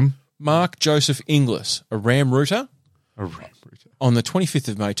see it, them. Mark Joseph Inglis, a ram rooter, A ram rooter. on the 25th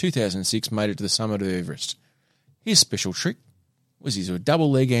of May 2006, made it to the summit of Everest. His special trick was he's a double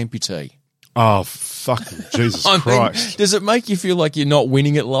leg amputee. Oh, fucking Jesus I mean, Christ. does it make you feel like you're not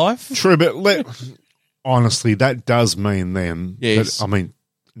winning at life? True, but honestly, that does mean then Yes. that, I mean,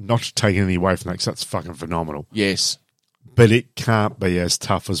 not taking any away from that, 'cause that's fucking phenomenal. Yes. But it can't be as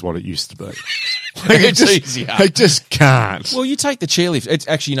tough as what it used to be. It's easier. It just can't. Well, you take the chairlift. It's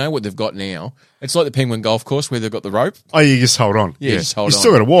actually, you know what they've got now? It's like the Penguin Golf Course where they've got the rope. Oh, you just hold on. Yeah, just hold you on.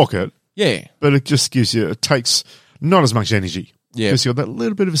 still got to walk it, Yeah. but it just gives you, it takes not as much energy. Yeah. Gives you that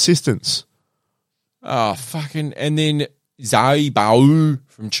little bit of assistance. Oh, fucking. And then Zhai Bao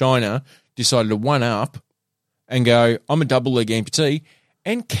from China decided to one up and go, I'm a double leg amputee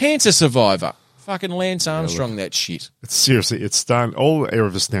and cancer survivor. Fucking Lance Armstrong, that shit. It's seriously, it's done. All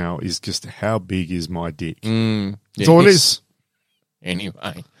of us now is just how big is my dick. That's That's all it is.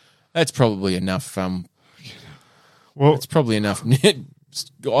 Anyway, that's probably enough. Well, It's probably enough.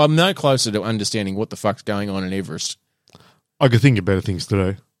 I'm no closer to understanding what the fuck's going on in Everest. I could think of better things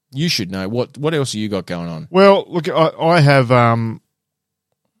to do. You should know. What else have you got going on? Well, look, I have. I'm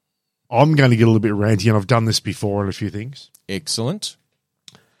going to get a little bit ranty, and I've done this before on a few things. Excellent.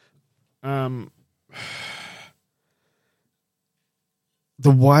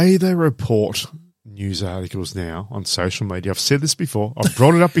 The way they report news articles now on social media, I've said this before, I've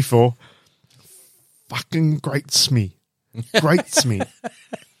brought it up before, fucking grates me. Grates me.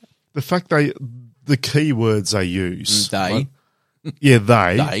 The fact the keywords they use. They. Right? Yeah,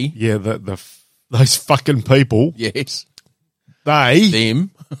 they. They. Yeah, those fucking people. Yes. They.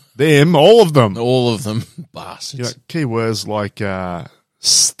 Them. All of them. All of them. Bastards. You know, keywords like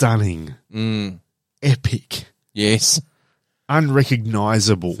stunning, epic, Yes.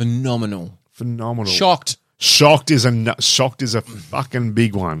 unrecognizable, Phenomenal. Shocked is a fucking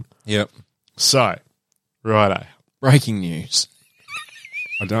big one. Yep. So, righto. Breaking news.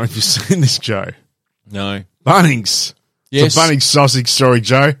 I don't know if you've seen this, Joe. No. Bunnings. Yes. It's a Bunnings sausage story,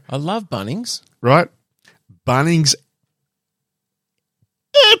 Joe. I love Bunnings. Right? Bunnings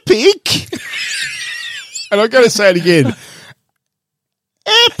epic. And I've got to say it again.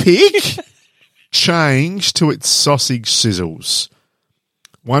 Epic change to its sausage sizzles.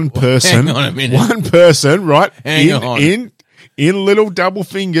 One person, hang on a minute. one person, right? Hang on. In little double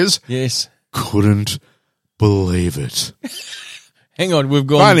fingers, Yes. couldn't believe it. Hang on. We've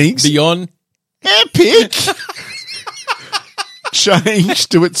gone Bunnings. beyond. Epic change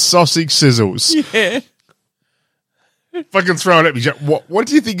to its sausage sizzles. Yeah. Fucking throw it at me, Joe. What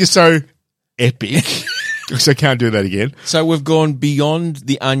do you think is so epic? Because I can't do that again. So we've gone beyond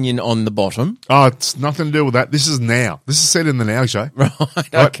the onion on the bottom. Oh, it's nothing to do with that. This is now. This is set in the now, Joe. Right.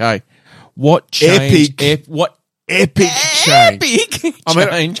 Okay. What change? Epic. What Epic change. epic I mean,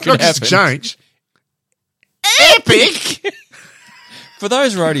 change not could just happen? change. Epic. For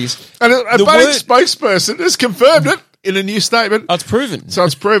those roadies, And a The Bunnings spokesperson has confirmed it in a new statement. it's proven. So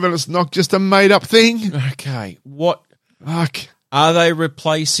it's proven it's not just a made-up thing. Okay. What Fuck. are they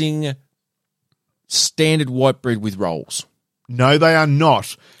replacing standard white bread with rolls? No, they are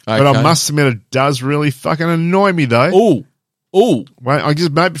not. But I Okay. must admit, it does really fucking annoy me, though. Oh. Oh. Wait, I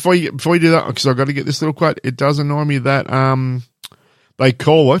just mate before you do that, because I've got to get this little quote. It does annoy me that they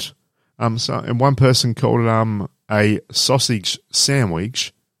call it and one person called it a sausage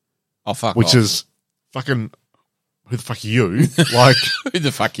sandwich, Oh, fuck which off. is fucking who the fuck are you? Like Who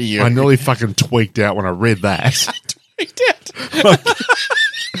the fuck are you? I nearly fucking tweaked out when I read that. Tweaked out.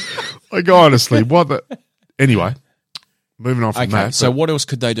 Like honestly, what the? Anyway, moving on from Okay, that. so what else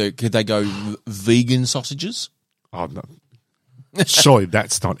could they do? Could they go vegan sausages? Oh, no. Surely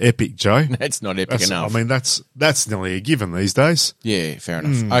that's not epic, Joe. That's not epic enough. I mean, that's nearly a given these days. Yeah, fair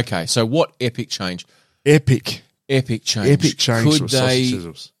enough. Okay, so what epic change? Epic. Epic change. Epic change Could for sausage they?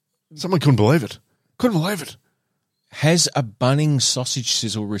 sizzles. Someone couldn't believe it. Couldn't believe it. Has a Bunnings sausage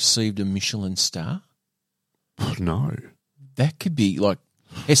sizzle received a Michelin star? No. That could be like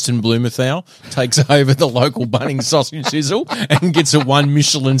Heston Blumenthal takes over the local Bunnings sausage sizzle and gets a 1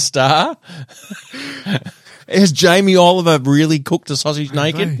 Michelin star. Has Jamie Oliver really cooked a sausage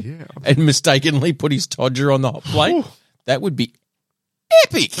naked yeah. and mistakenly put his todger on the hot plate? Ooh. That would be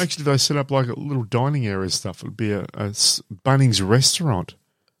epic. Actually, if they set up like a little dining area stuff, it would be a Bunnings restaurant.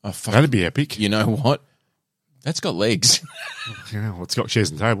 Oh, fuck. That'd be epic. You know what? That's got legs. You know, it's got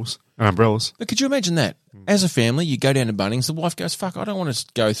chairs and tables and umbrellas. But could you imagine that? As a family, you go down to Bunnings, the wife goes, fuck, I don't want to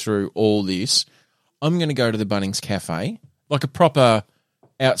go through all this. I'm going to go to the Bunnings Cafe, like a proper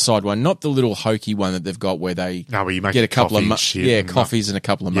outside one, not the little hokey one that they've got where they No, where you make get a couple of shit and coffees and a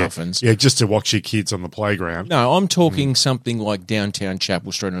couple of yeah. muffins. Yeah, just to watch your kids on the playground. No, I'm talking something like downtown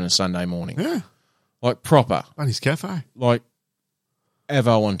Chapel Street on a Sunday morning. Yeah. Like proper. Bunny's Cafe. Like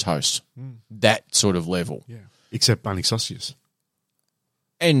avo on toast. That sort of level. Yeah. Except bunny sausages.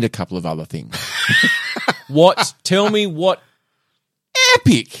 And a couple of other things. Tell me what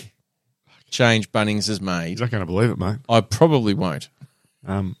epic change Bunnings has made. You're not going to believe it, mate. I probably won't.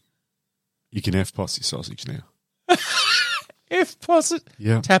 You can F-POS your sausage now. F-POS it?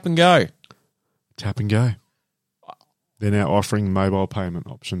 Yeah. Tap and go. Tap and go. They're now offering mobile payment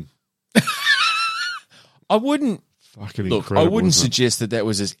option. I wouldn't... Fucking Look, incredible. I wouldn't suggest that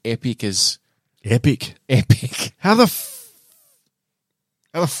was as epic as... Epic? Epic. How the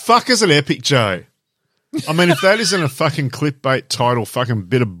fuck is it epic, Joe? I mean, if that isn't a fucking clickbait title, fucking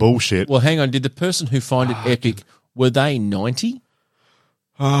bit of bullshit. Well, hang on. Did the person who find it epic, were they 90?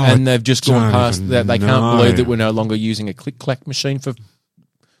 Oh, And they've just gone past that. They can't believe that we're we're no longer using a click-clack machine for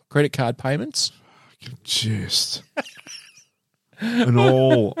credit card payments? just... And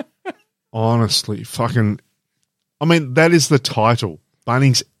all... Honestly, fucking... I mean, that is the title.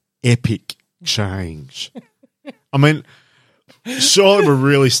 Bunnings Epic Change. I mean, surely we're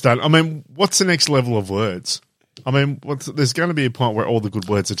really starting... I mean, what's the next level of words? I mean, there's going to be a point where all the good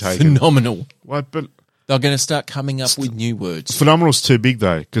words are taken. Phenomenal. What? But They're going to start coming up with new words. phenomenal's too big,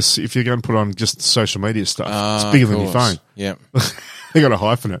 though, because if you're going to put on just social media stuff, it's bigger than your phone. Yeah. They got to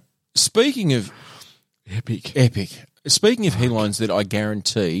hyphen it. Speaking of Epic. speaking of headlines that I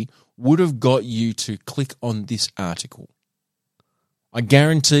guarantee would have got you to click on this article. I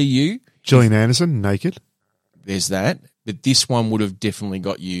guarantee you. Gillian Anderson, naked. There's that. But this one would have definitely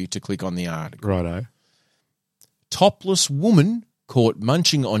got you to click on the article. Righto. Topless woman caught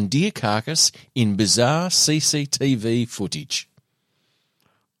munching on deer carcass in bizarre CCTV footage.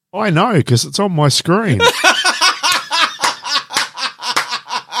 I know, because it's on my screen.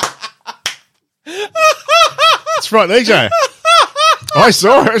 It's right there, Joe. I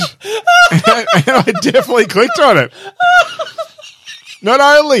saw it, and I definitely clicked on it. Not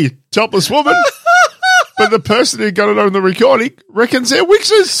only topless woman, but the person who got it on the recording reckons they're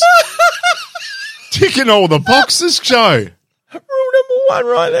wixers. Ticking all the boxes, Joe. Rule number one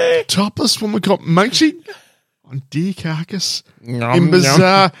right there. Topless woman got munching on deer carcass in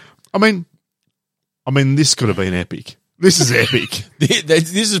bizarre. I mean, this could have been epic. This is epic.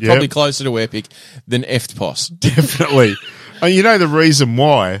 This is probably closer to epic than F-POS. Definitely. And you know the reason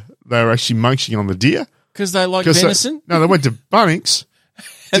why they were actually munching on the deer? Because they like venison? They went to Bunnings,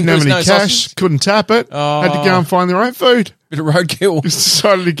 And didn't have there any was no cash, sausage? couldn't tap it, had to go and find their own food. Bit of roadkill. Just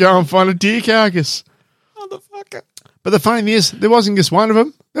decided to go and find a deer carcass. Motherfucker. But the funny thing is, there wasn't just one of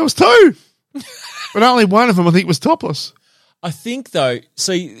them, there was two. But only one of them, I think, was topless. I think, though,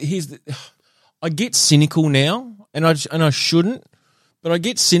 see, I get cynical now, and I shouldn't, but I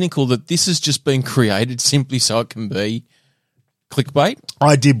get cynical that this has just been created simply so it can be clickbait.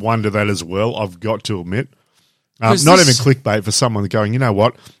 I did wonder that as well, I've got to admit. Not Because even this- clickbait for someone going, you know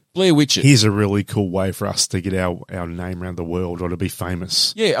what? Blair Witch it. Here's a really cool way for us to get our name around the world or to be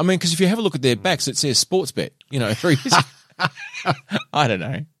famous. Yeah, I mean, because if you have a look at their backs, it says sports bet. 3 years. I don't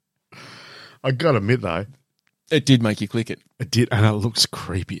know. I got to admit, though, It did make you click it, it did, and it looks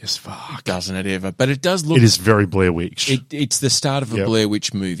creepy as fuck. doesn't it ever? But it does look. It is very Blair Witch. It's the start of a Yep. Blair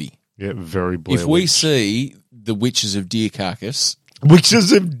Witch movie. Yeah, very Blair Witch. If we see the witches of deer carcass,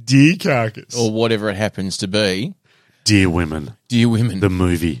 Witches of deer carcass. or whatever it happens to be, Dear Women, dear women, the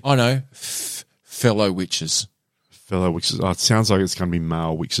movie. I know, fellow witches. Fellow witches. Oh, it sounds like it's going to be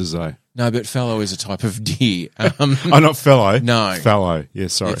male witches, though. No, but fellow is a type of deer. Oh, not fellow. No. Fellow. Yeah,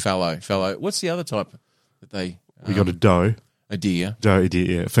 sorry. Yeah, fellow. What's the other type that they? We got a doe. A deer. Doe,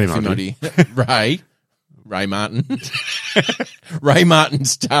 deer, yeah. Female deer. deer. Ray Martin. Ray Martin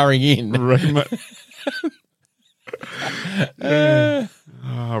starring in. Ray Martin.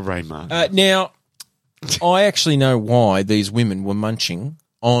 Ray Martin. Now, I actually know why these women were munching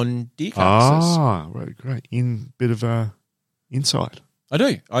on deer carcasses. Right, great. Bit of insight. I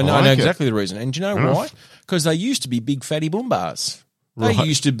do. I know, like it. exactly the reason. And do you know Fair why? enough. Because they used to be big fatty boom bars. They Right.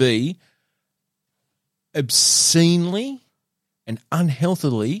 used to be obscenely and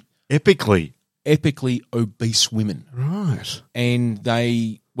unhealthily, Epically. epically obese women. Right. And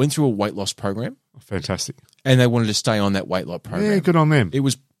they went through a weight loss program Fantastic. and they wanted to stay on that weight loss program. Yeah, good on them. It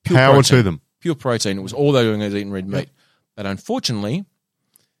was pure Power protein. to them. Pure protein. It was all they were doing was eating red meat. But unfortunately,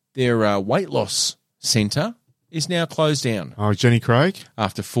 their weight loss centre is now closed down Oh, Jenny Craig?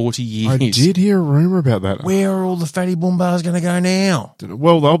 after 40 years. I did hear a rumour about that. Where are all the fatty boom bars going to go now?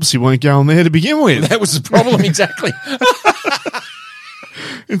 Well, they obviously weren't going there to begin with. That was the problem, exactly.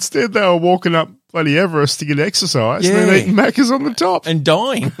 Instead, they were walking up bloody Everest to get exercise, and Yeah. then eating Macca's on the top. And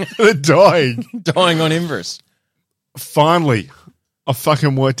dying. They're dying. Dying on Everest. Finally, I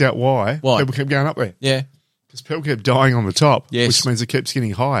fucking worked out why people kept going up there. Yeah. Because people kept dying on the top, Yes. which means it keeps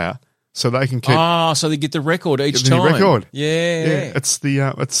getting higher, so they can keep So they get the record each getting the time. record. Yeah. It's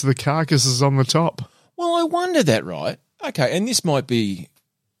the carcasses on the top. Well, I wonder that, right? Okay, and this might be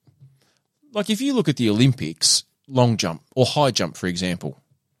like if you look at the Olympics, long jump or high jump, for example,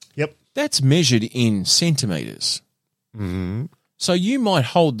 Yep. that's measured in centimetres. Mm-hmm. So you might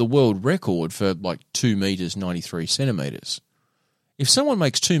hold the world record for like 2 metres, 93 centimetres. If someone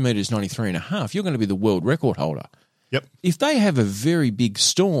makes 2 metres, 93 and a half, you're going to be the world record holder. Yep. If they have a very big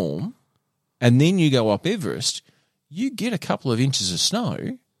storm and then you go up Everest, you get a couple of inches of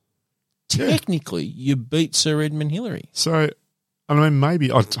snow. Technically, you beat Sir Edmund Hillary. So, I mean,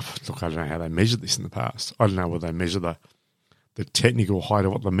 maybe I don't know how they measured this in the past. I don't know whether they measure the technical height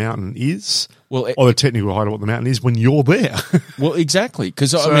of what the mountain is, or the technical height of what the mountain is when you're there. Well, exactly,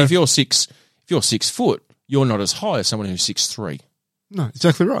 because I mean, if you're 6 foot, you're not as high as someone who's 6'3". No,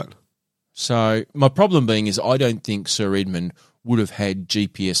 exactly right. So my problem being is I don't think Sir Edmund would have had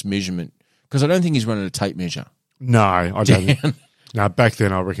GPS measurement because I don't think he's running a tape measure. No, I don't. No, back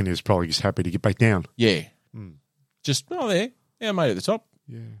then I reckon he was probably just happy to get back down. Yeah. Just, there. Yeah, I made it at the top.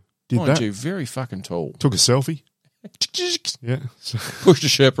 Yeah. Did Mind that. you, very fucking tall. Took a selfie. Yeah. Pushed the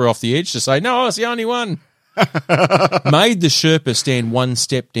Sherpa off the edge to say, no, I was the only one. Made the Sherpa stand one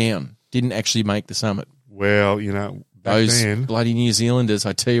step down. Didn't actually make the summit. Well, back Those then, bloody New Zealanders,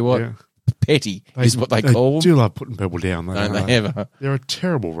 I tell you what, yeah. petty is what they call They them. do love putting people down, though. Don't they ever? They're a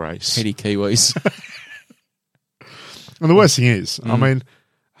terrible race. Petty Kiwis. And the worst thing is, I mean,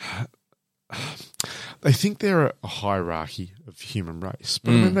 they think they're a hierarchy of human race, but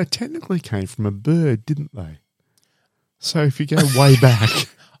I mean, they technically came from a bird, didn't they? So if you go way back,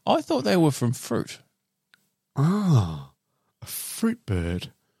 I thought they were from fruit. a fruit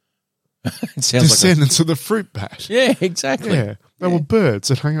bird, It sounds descendants of the fruit bat. Yeah, exactly. Yeah, they were birds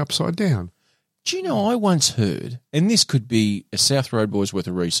that hung upside down. Do you know, I once heard, and this could be a South Road boy's worth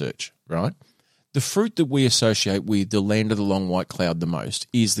of research, right? The fruit that we associate with the land of the long white cloud the most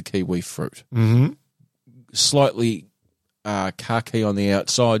is the kiwi fruit. Mm-hmm. Slightly khaki on the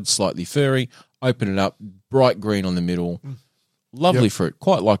outside, slightly furry. Open it up, bright green on the middle. Lovely fruit,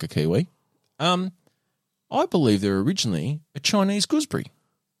 quite like a kiwi. I believe they're originally a Chinese gooseberry.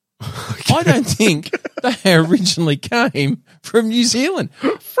 Okay. I don't think they originally came from New Zealand.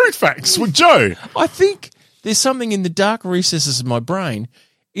 Fruit facts with Joe. I think there's something in the dark recesses of my brain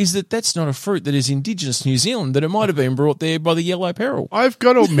is that that's not a fruit that is indigenous to New Zealand, that it might have been brought there by the yellow peril. I've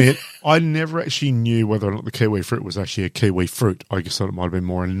got to admit, I never actually knew whether or not the kiwi fruit was actually a kiwi fruit. I just thought it might have been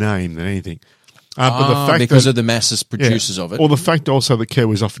more a name than anything. But the fact because of the masses producers of it. Or the fact also that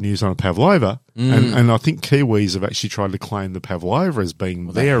kiwis often used on a pavlova, and I think kiwis have actually tried to claim the pavlova as being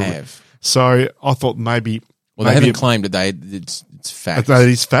their. They have. So I thought maybe. Well, they haven't claimed it. It's fact. That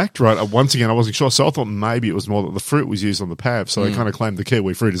is fact, right? Once again, I wasn't sure. So I thought maybe it was more that the fruit was used on the pav, so they kind of claimed the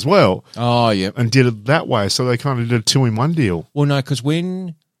kiwi fruit as well. Oh, yeah. And did it that way. So they kind of did a 2-in-1 deal. Well, no, because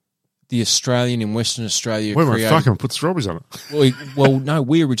when the Australian in Western Australia We went created... fucking put strawberries on it. Well, no,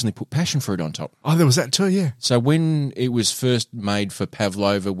 we originally put passion fruit on top. Oh, there was that too, yeah. So when it was first made for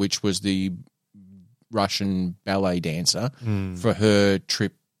Pavlova, which was the Russian ballet dancer, for her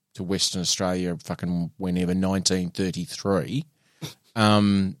trip to Western Australia, fucking whenever, 1933,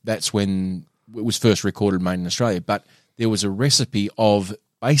 that's when it was first recorded made in Australia. But there was a recipe of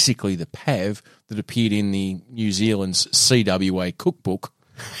basically the pav that appeared in the New Zealand's CWA cookbook,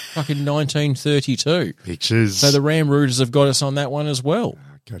 fucking 1932. Pictures. So the Ram Rooters have got us on that one as well.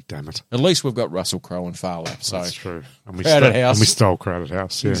 God damn it. At least we've got Russell Crowe and Farlap. So That's true. And Crowded House. And we stole Crowded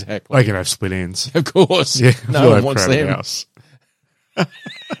House. Yeah. Exactly. They can have split ends. Of course. Yeah. No we'll one have wants Crowded them. House.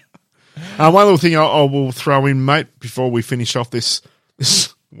 One little thing I will throw in, mate, before we finish off this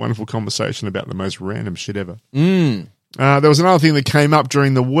wonderful conversation about the most random shit ever. There was another thing that came up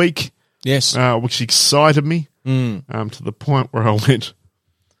during the week. Yes. Which excited me to the point where I went,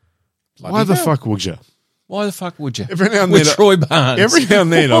 why the fuck would you? Why the fuck would you? Every now and With then, Troy Barnes. Every now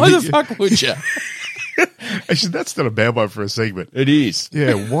and then. Why the fuck would you? Actually, that's not a bad one for a segment. It is.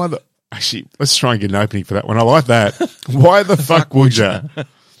 Yeah, why the... Actually, let's try and get an opening for that one. I like that. Why the fuck would you?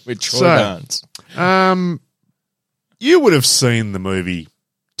 With Troy Barnes. You would have seen the movie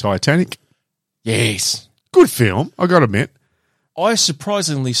Titanic. Yes. Good film, I got to admit. I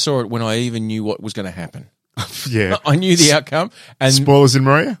surprisingly saw it when I even knew what was going to happen. Yeah. I knew the outcome. And Spoilers in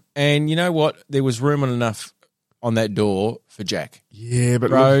Maria? And you know what? There was room enough on that door for Jack. Yeah,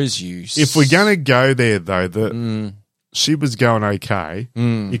 but Rose, you... if we're going to go there, though, she was going okay.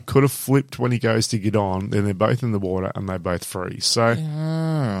 It could have flipped when he goes to get on. Then they're both in the water and they both freeze. So,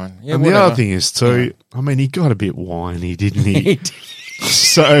 and the other thing is too. I mean, he got a bit whiny, didn't he?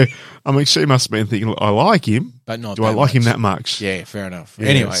 So, I mean, she must have been thinking, I like him, but not. Do I like him that much? Yeah, fair enough. Yeah,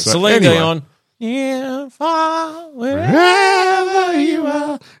 anyway, Celine Dion. Yeah, far wherever you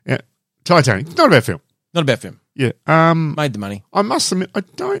are. Yeah, Titanic. Not a bad film. Not a bad film. Yeah. Made the money. I must admit, I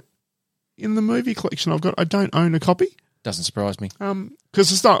don't. In the movie collection I've got, I don't own a copy. Doesn't surprise me.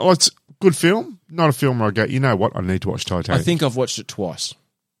 Because it's not. Well, it's a good film. Not a film where I go, you know what? I need to watch Titanic. I think I've watched it twice.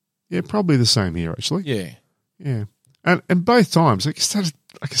 Yeah, probably the same here actually. Yeah. Yeah. And both times, it started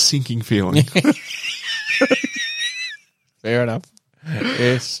like a sinking feeling. Fair enough.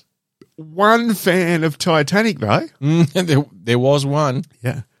 Yes. One fan of Titanic, though. There was one.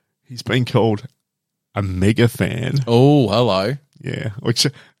 Yeah. He's been called a mega fan. Oh, hello. Yeah. Look,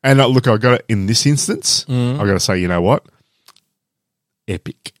 I got it in this instance. I got to say, you know what?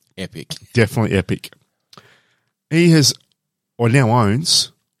 Epic. Epic. Definitely epic. He has, or now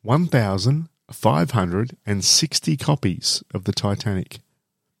owns, 1,560 copies of the Titanic.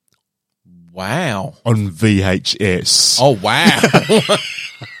 Wow. On VHS. Oh,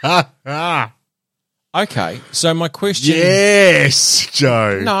 wow. Okay, so my question... Yes,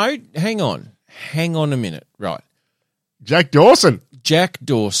 Joe. No, hang on. Hang on a minute. Right. Jack Dawson. Jack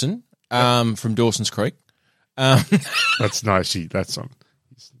Dawson from Dawson's Creek. That's nice. That's on.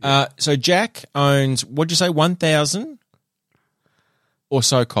 So Jack owns, what'd you say, 1,000 or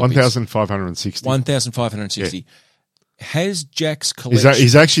so copies? 1,560. 1,560. Yeah. Has Jack's collection...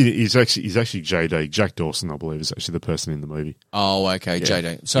 He's actually JD. Jack Dawson, I believe, is actually the person in the movie. Oh, okay, yeah.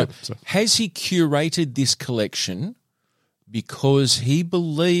 JD. So has he curated this collection because he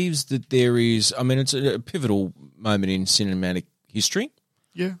believes that there is... I mean, it's a pivotal moment in cinematic history.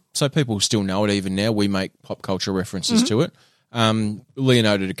 Yeah. So people still know it even now. We make pop culture references to it.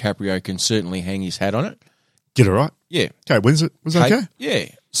 Leonardo DiCaprio can certainly hang his hat on it. Get it right? Yeah. Okay, was it okay? Yeah.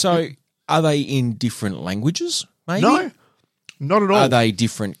 So are they in different languages? Maybe? No, not at all. Are they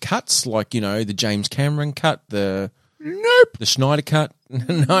different cuts, like, the James Cameron cut, the Schneider cut?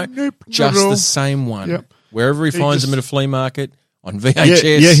 No, nope, just the same one. Yep. Wherever he finds them at a flea market, on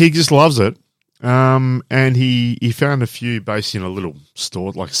VHS. Yeah, he just loves it. And he found a few based in a little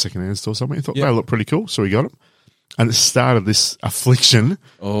store, like a second-hand store somewhere. He thought they look pretty cool, so he got them. And it started this affliction.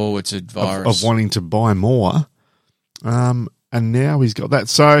 Oh, it's a virus. Of wanting to buy more. And now he's got that.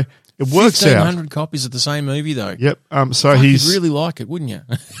 So... It works out. 1,500 copies of the same movie, though. Yep. So he's you'd really like it, wouldn't you?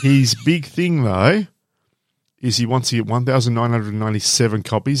 His big thing, though, is he wants to get 1,997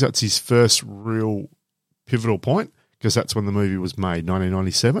 copies. That's his first real pivotal point because that's when the movie was made,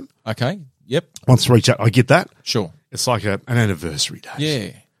 1997. Okay. Yep. Wants to reach out. I get that. Sure. It's like an anniversary day.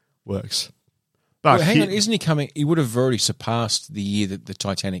 Yeah. Works. But hang on, isn't he coming? He would have already surpassed the year that the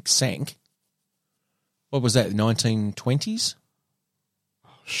Titanic sank. What was that? 1920s?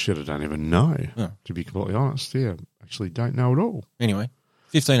 Shit, I don't even know, to be completely honest. Yeah, actually don't know at all. Anyway,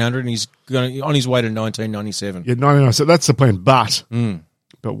 1,500 and he's on his way to 1997. Yeah, 1997. So that's the plan.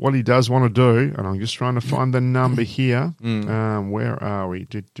 But what he does want to do, and I'm just trying to find the number here. Where are we?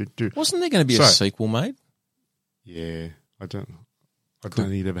 Wasn't there going to be a sequel made? Yeah, I don't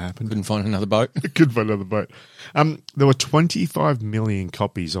think it ever happened. Couldn't find another boat. Couldn't find another boat. There were 25 million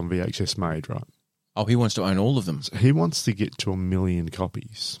copies on VHS made, right? Oh, he wants to own all of them. So he wants to get to 1 million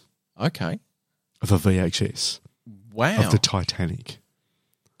copies. Okay. Of a VHS. Wow. Of the Titanic.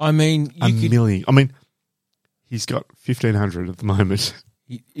 I mean, a million. I mean, he's got 1,500 at the moment.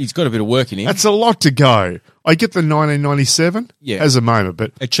 He's got a bit of work in him. That's a lot to go. I get the 1997 as a moment,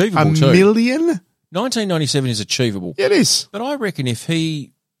 but achievable too. Million? 1997 is achievable. Yeah, it is. But I reckon if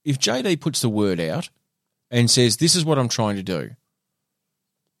JD puts the word out and says, this is what I'm trying to do,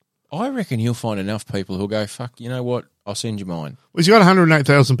 I reckon he'll find enough people who'll go, fuck, you know what? I'll send you mine. Well, he's got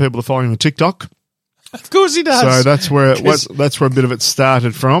 108,000 people to follow him on TikTok. Of course he does. So that's where a bit of it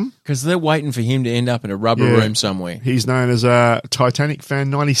started from. Because they're waiting for him to end up in a rubber room somewhere. He's known as Titanic Fan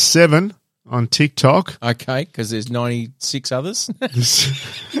 97 on TikTok. Okay, because there's 96 others.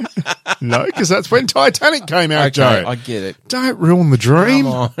 No, because that's when Titanic came out, Joe. I get it. Don't ruin the dream.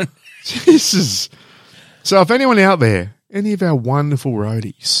 Come on. Jesus. So if anyone out there, any of our wonderful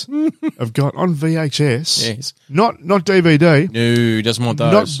roadies have got on VHS, not DVD. No, doesn't want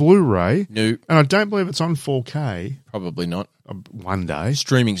those. Not Blu-ray. No. And I don't believe it's on 4K. Probably not. One day.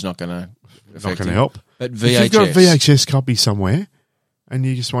 Streaming's not going to help. But VHS. If you've got a VHS copy somewhere and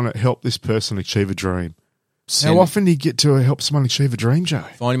you just want to help this person achieve a dream, how often do you get to help someone achieve a dream, Joe?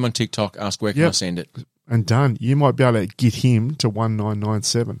 Find him on TikTok, ask where can I send it. And done. You might be able to get him to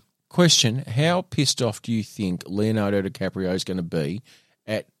 1997. question, how pissed off do you think Leonardo DiCaprio is going to be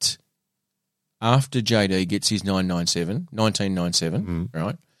after JD gets his 1997,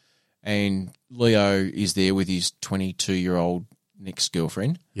 right? And Leo is there with his 22-year-old next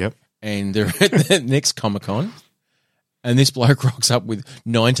girlfriend. Yep. And they're at the next Comic-Con. And this bloke rocks up with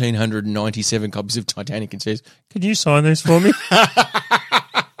 1,997 copies of Titanic and says, "Could you sign these for me?"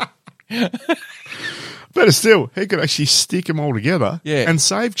 Better still, he could actually stick them all together and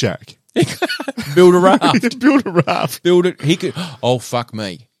save Jack. Build a raft. Build a raft. Build it. He could. Oh, fuck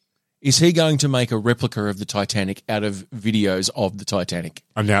me. Is he going to make a replica of the Titanic out of videos of the Titanic?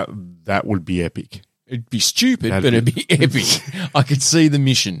 And now that would be epic. It'd be stupid, but it'd be epic. I could see the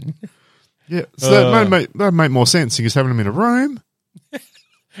mission. Yeah, so that'd make more sense than just having them in a room.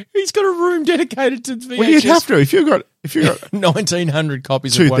 He's got a room dedicated to VHS. Well, you'd have to if you got 1,900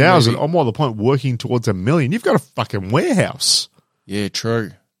 copies 2,000. of 2,000. I'm more the point working towards 1,000,000. You've got a fucking warehouse. Yeah,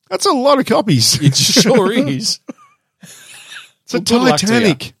 true. That's a lot of copies. It sure is. It's a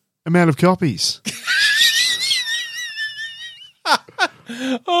Titanic amount of copies.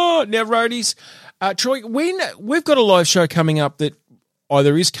 Oh, now, roadies, Troy, we've got a live show coming up that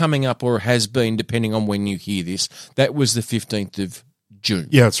either is coming up or has been, depending on when you hear this. That was the 15th of June.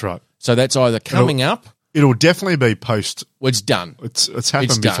 Yeah, that's right. So that's either coming up. It'll definitely be post. Well, it's done. It's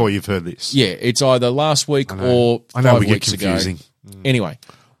happened before you've heard this. Yeah, it's either last week or 5 weeks ago. Anyway,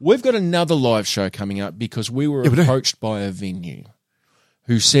 we've got another live show coming up because we were approached by a venue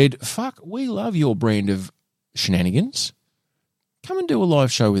who said, "Fuck, we love your brand of shenanigans. Come and do a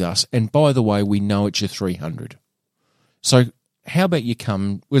live show with us. And by the way, we know it's your 300. So how about you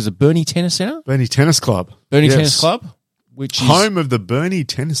come?" Was it Burnie Tennis Centre? Burnie Tennis Club. Burnie Tennis Club, which is home of the Burnie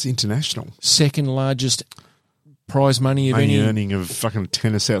Tennis International. Second largest prize money of any earning of fucking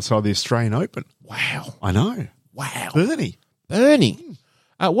tennis outside the Australian Open. Wow. I know. Wow. Burnie.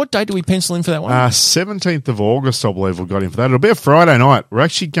 What date do we pencil in for that one? 17th of August, I believe we got in for that. It'll be a Friday night. We're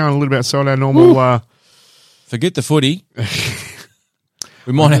actually going a little bit outside our normal... Forget the footy.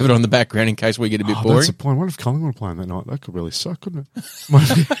 We might have it on the background in case we get a bit boring. That's the point. What if Collingwood were playing that night? That could really suck, couldn't it?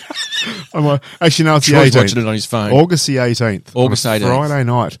 Actually, no, it's the 18th. Watching it on his phone. August the 18th. August 18th. Friday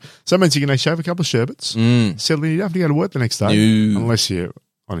night. So that means you can actually have a couple of sherbets. Settle in. You don't have to go to work the next day. No. Unless you're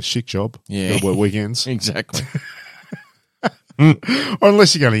on a shit job. Yeah. Got to work weekends. Exactly. Or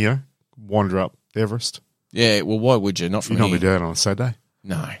unless you're going to, wander up Everest. Yeah, well, why would you? Not from here. You can't be doing it on a Saturday.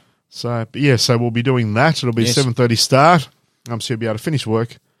 No. So, but yeah, so we'll be doing that. It'll be 7:30 start. So you'll be able to finish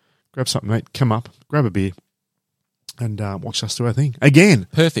work, grab something to eat, come up, grab a beer, and watch us do our thing. Again.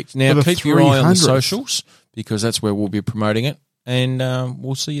 Perfect. Now, keep your eye on the socials because that's where we'll be promoting it, and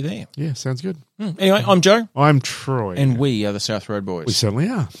we'll see you there. Yeah, sounds good. Anyway, I'm Joe. I'm Troy. And we are the South Road Boys. We certainly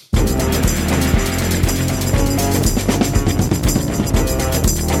are.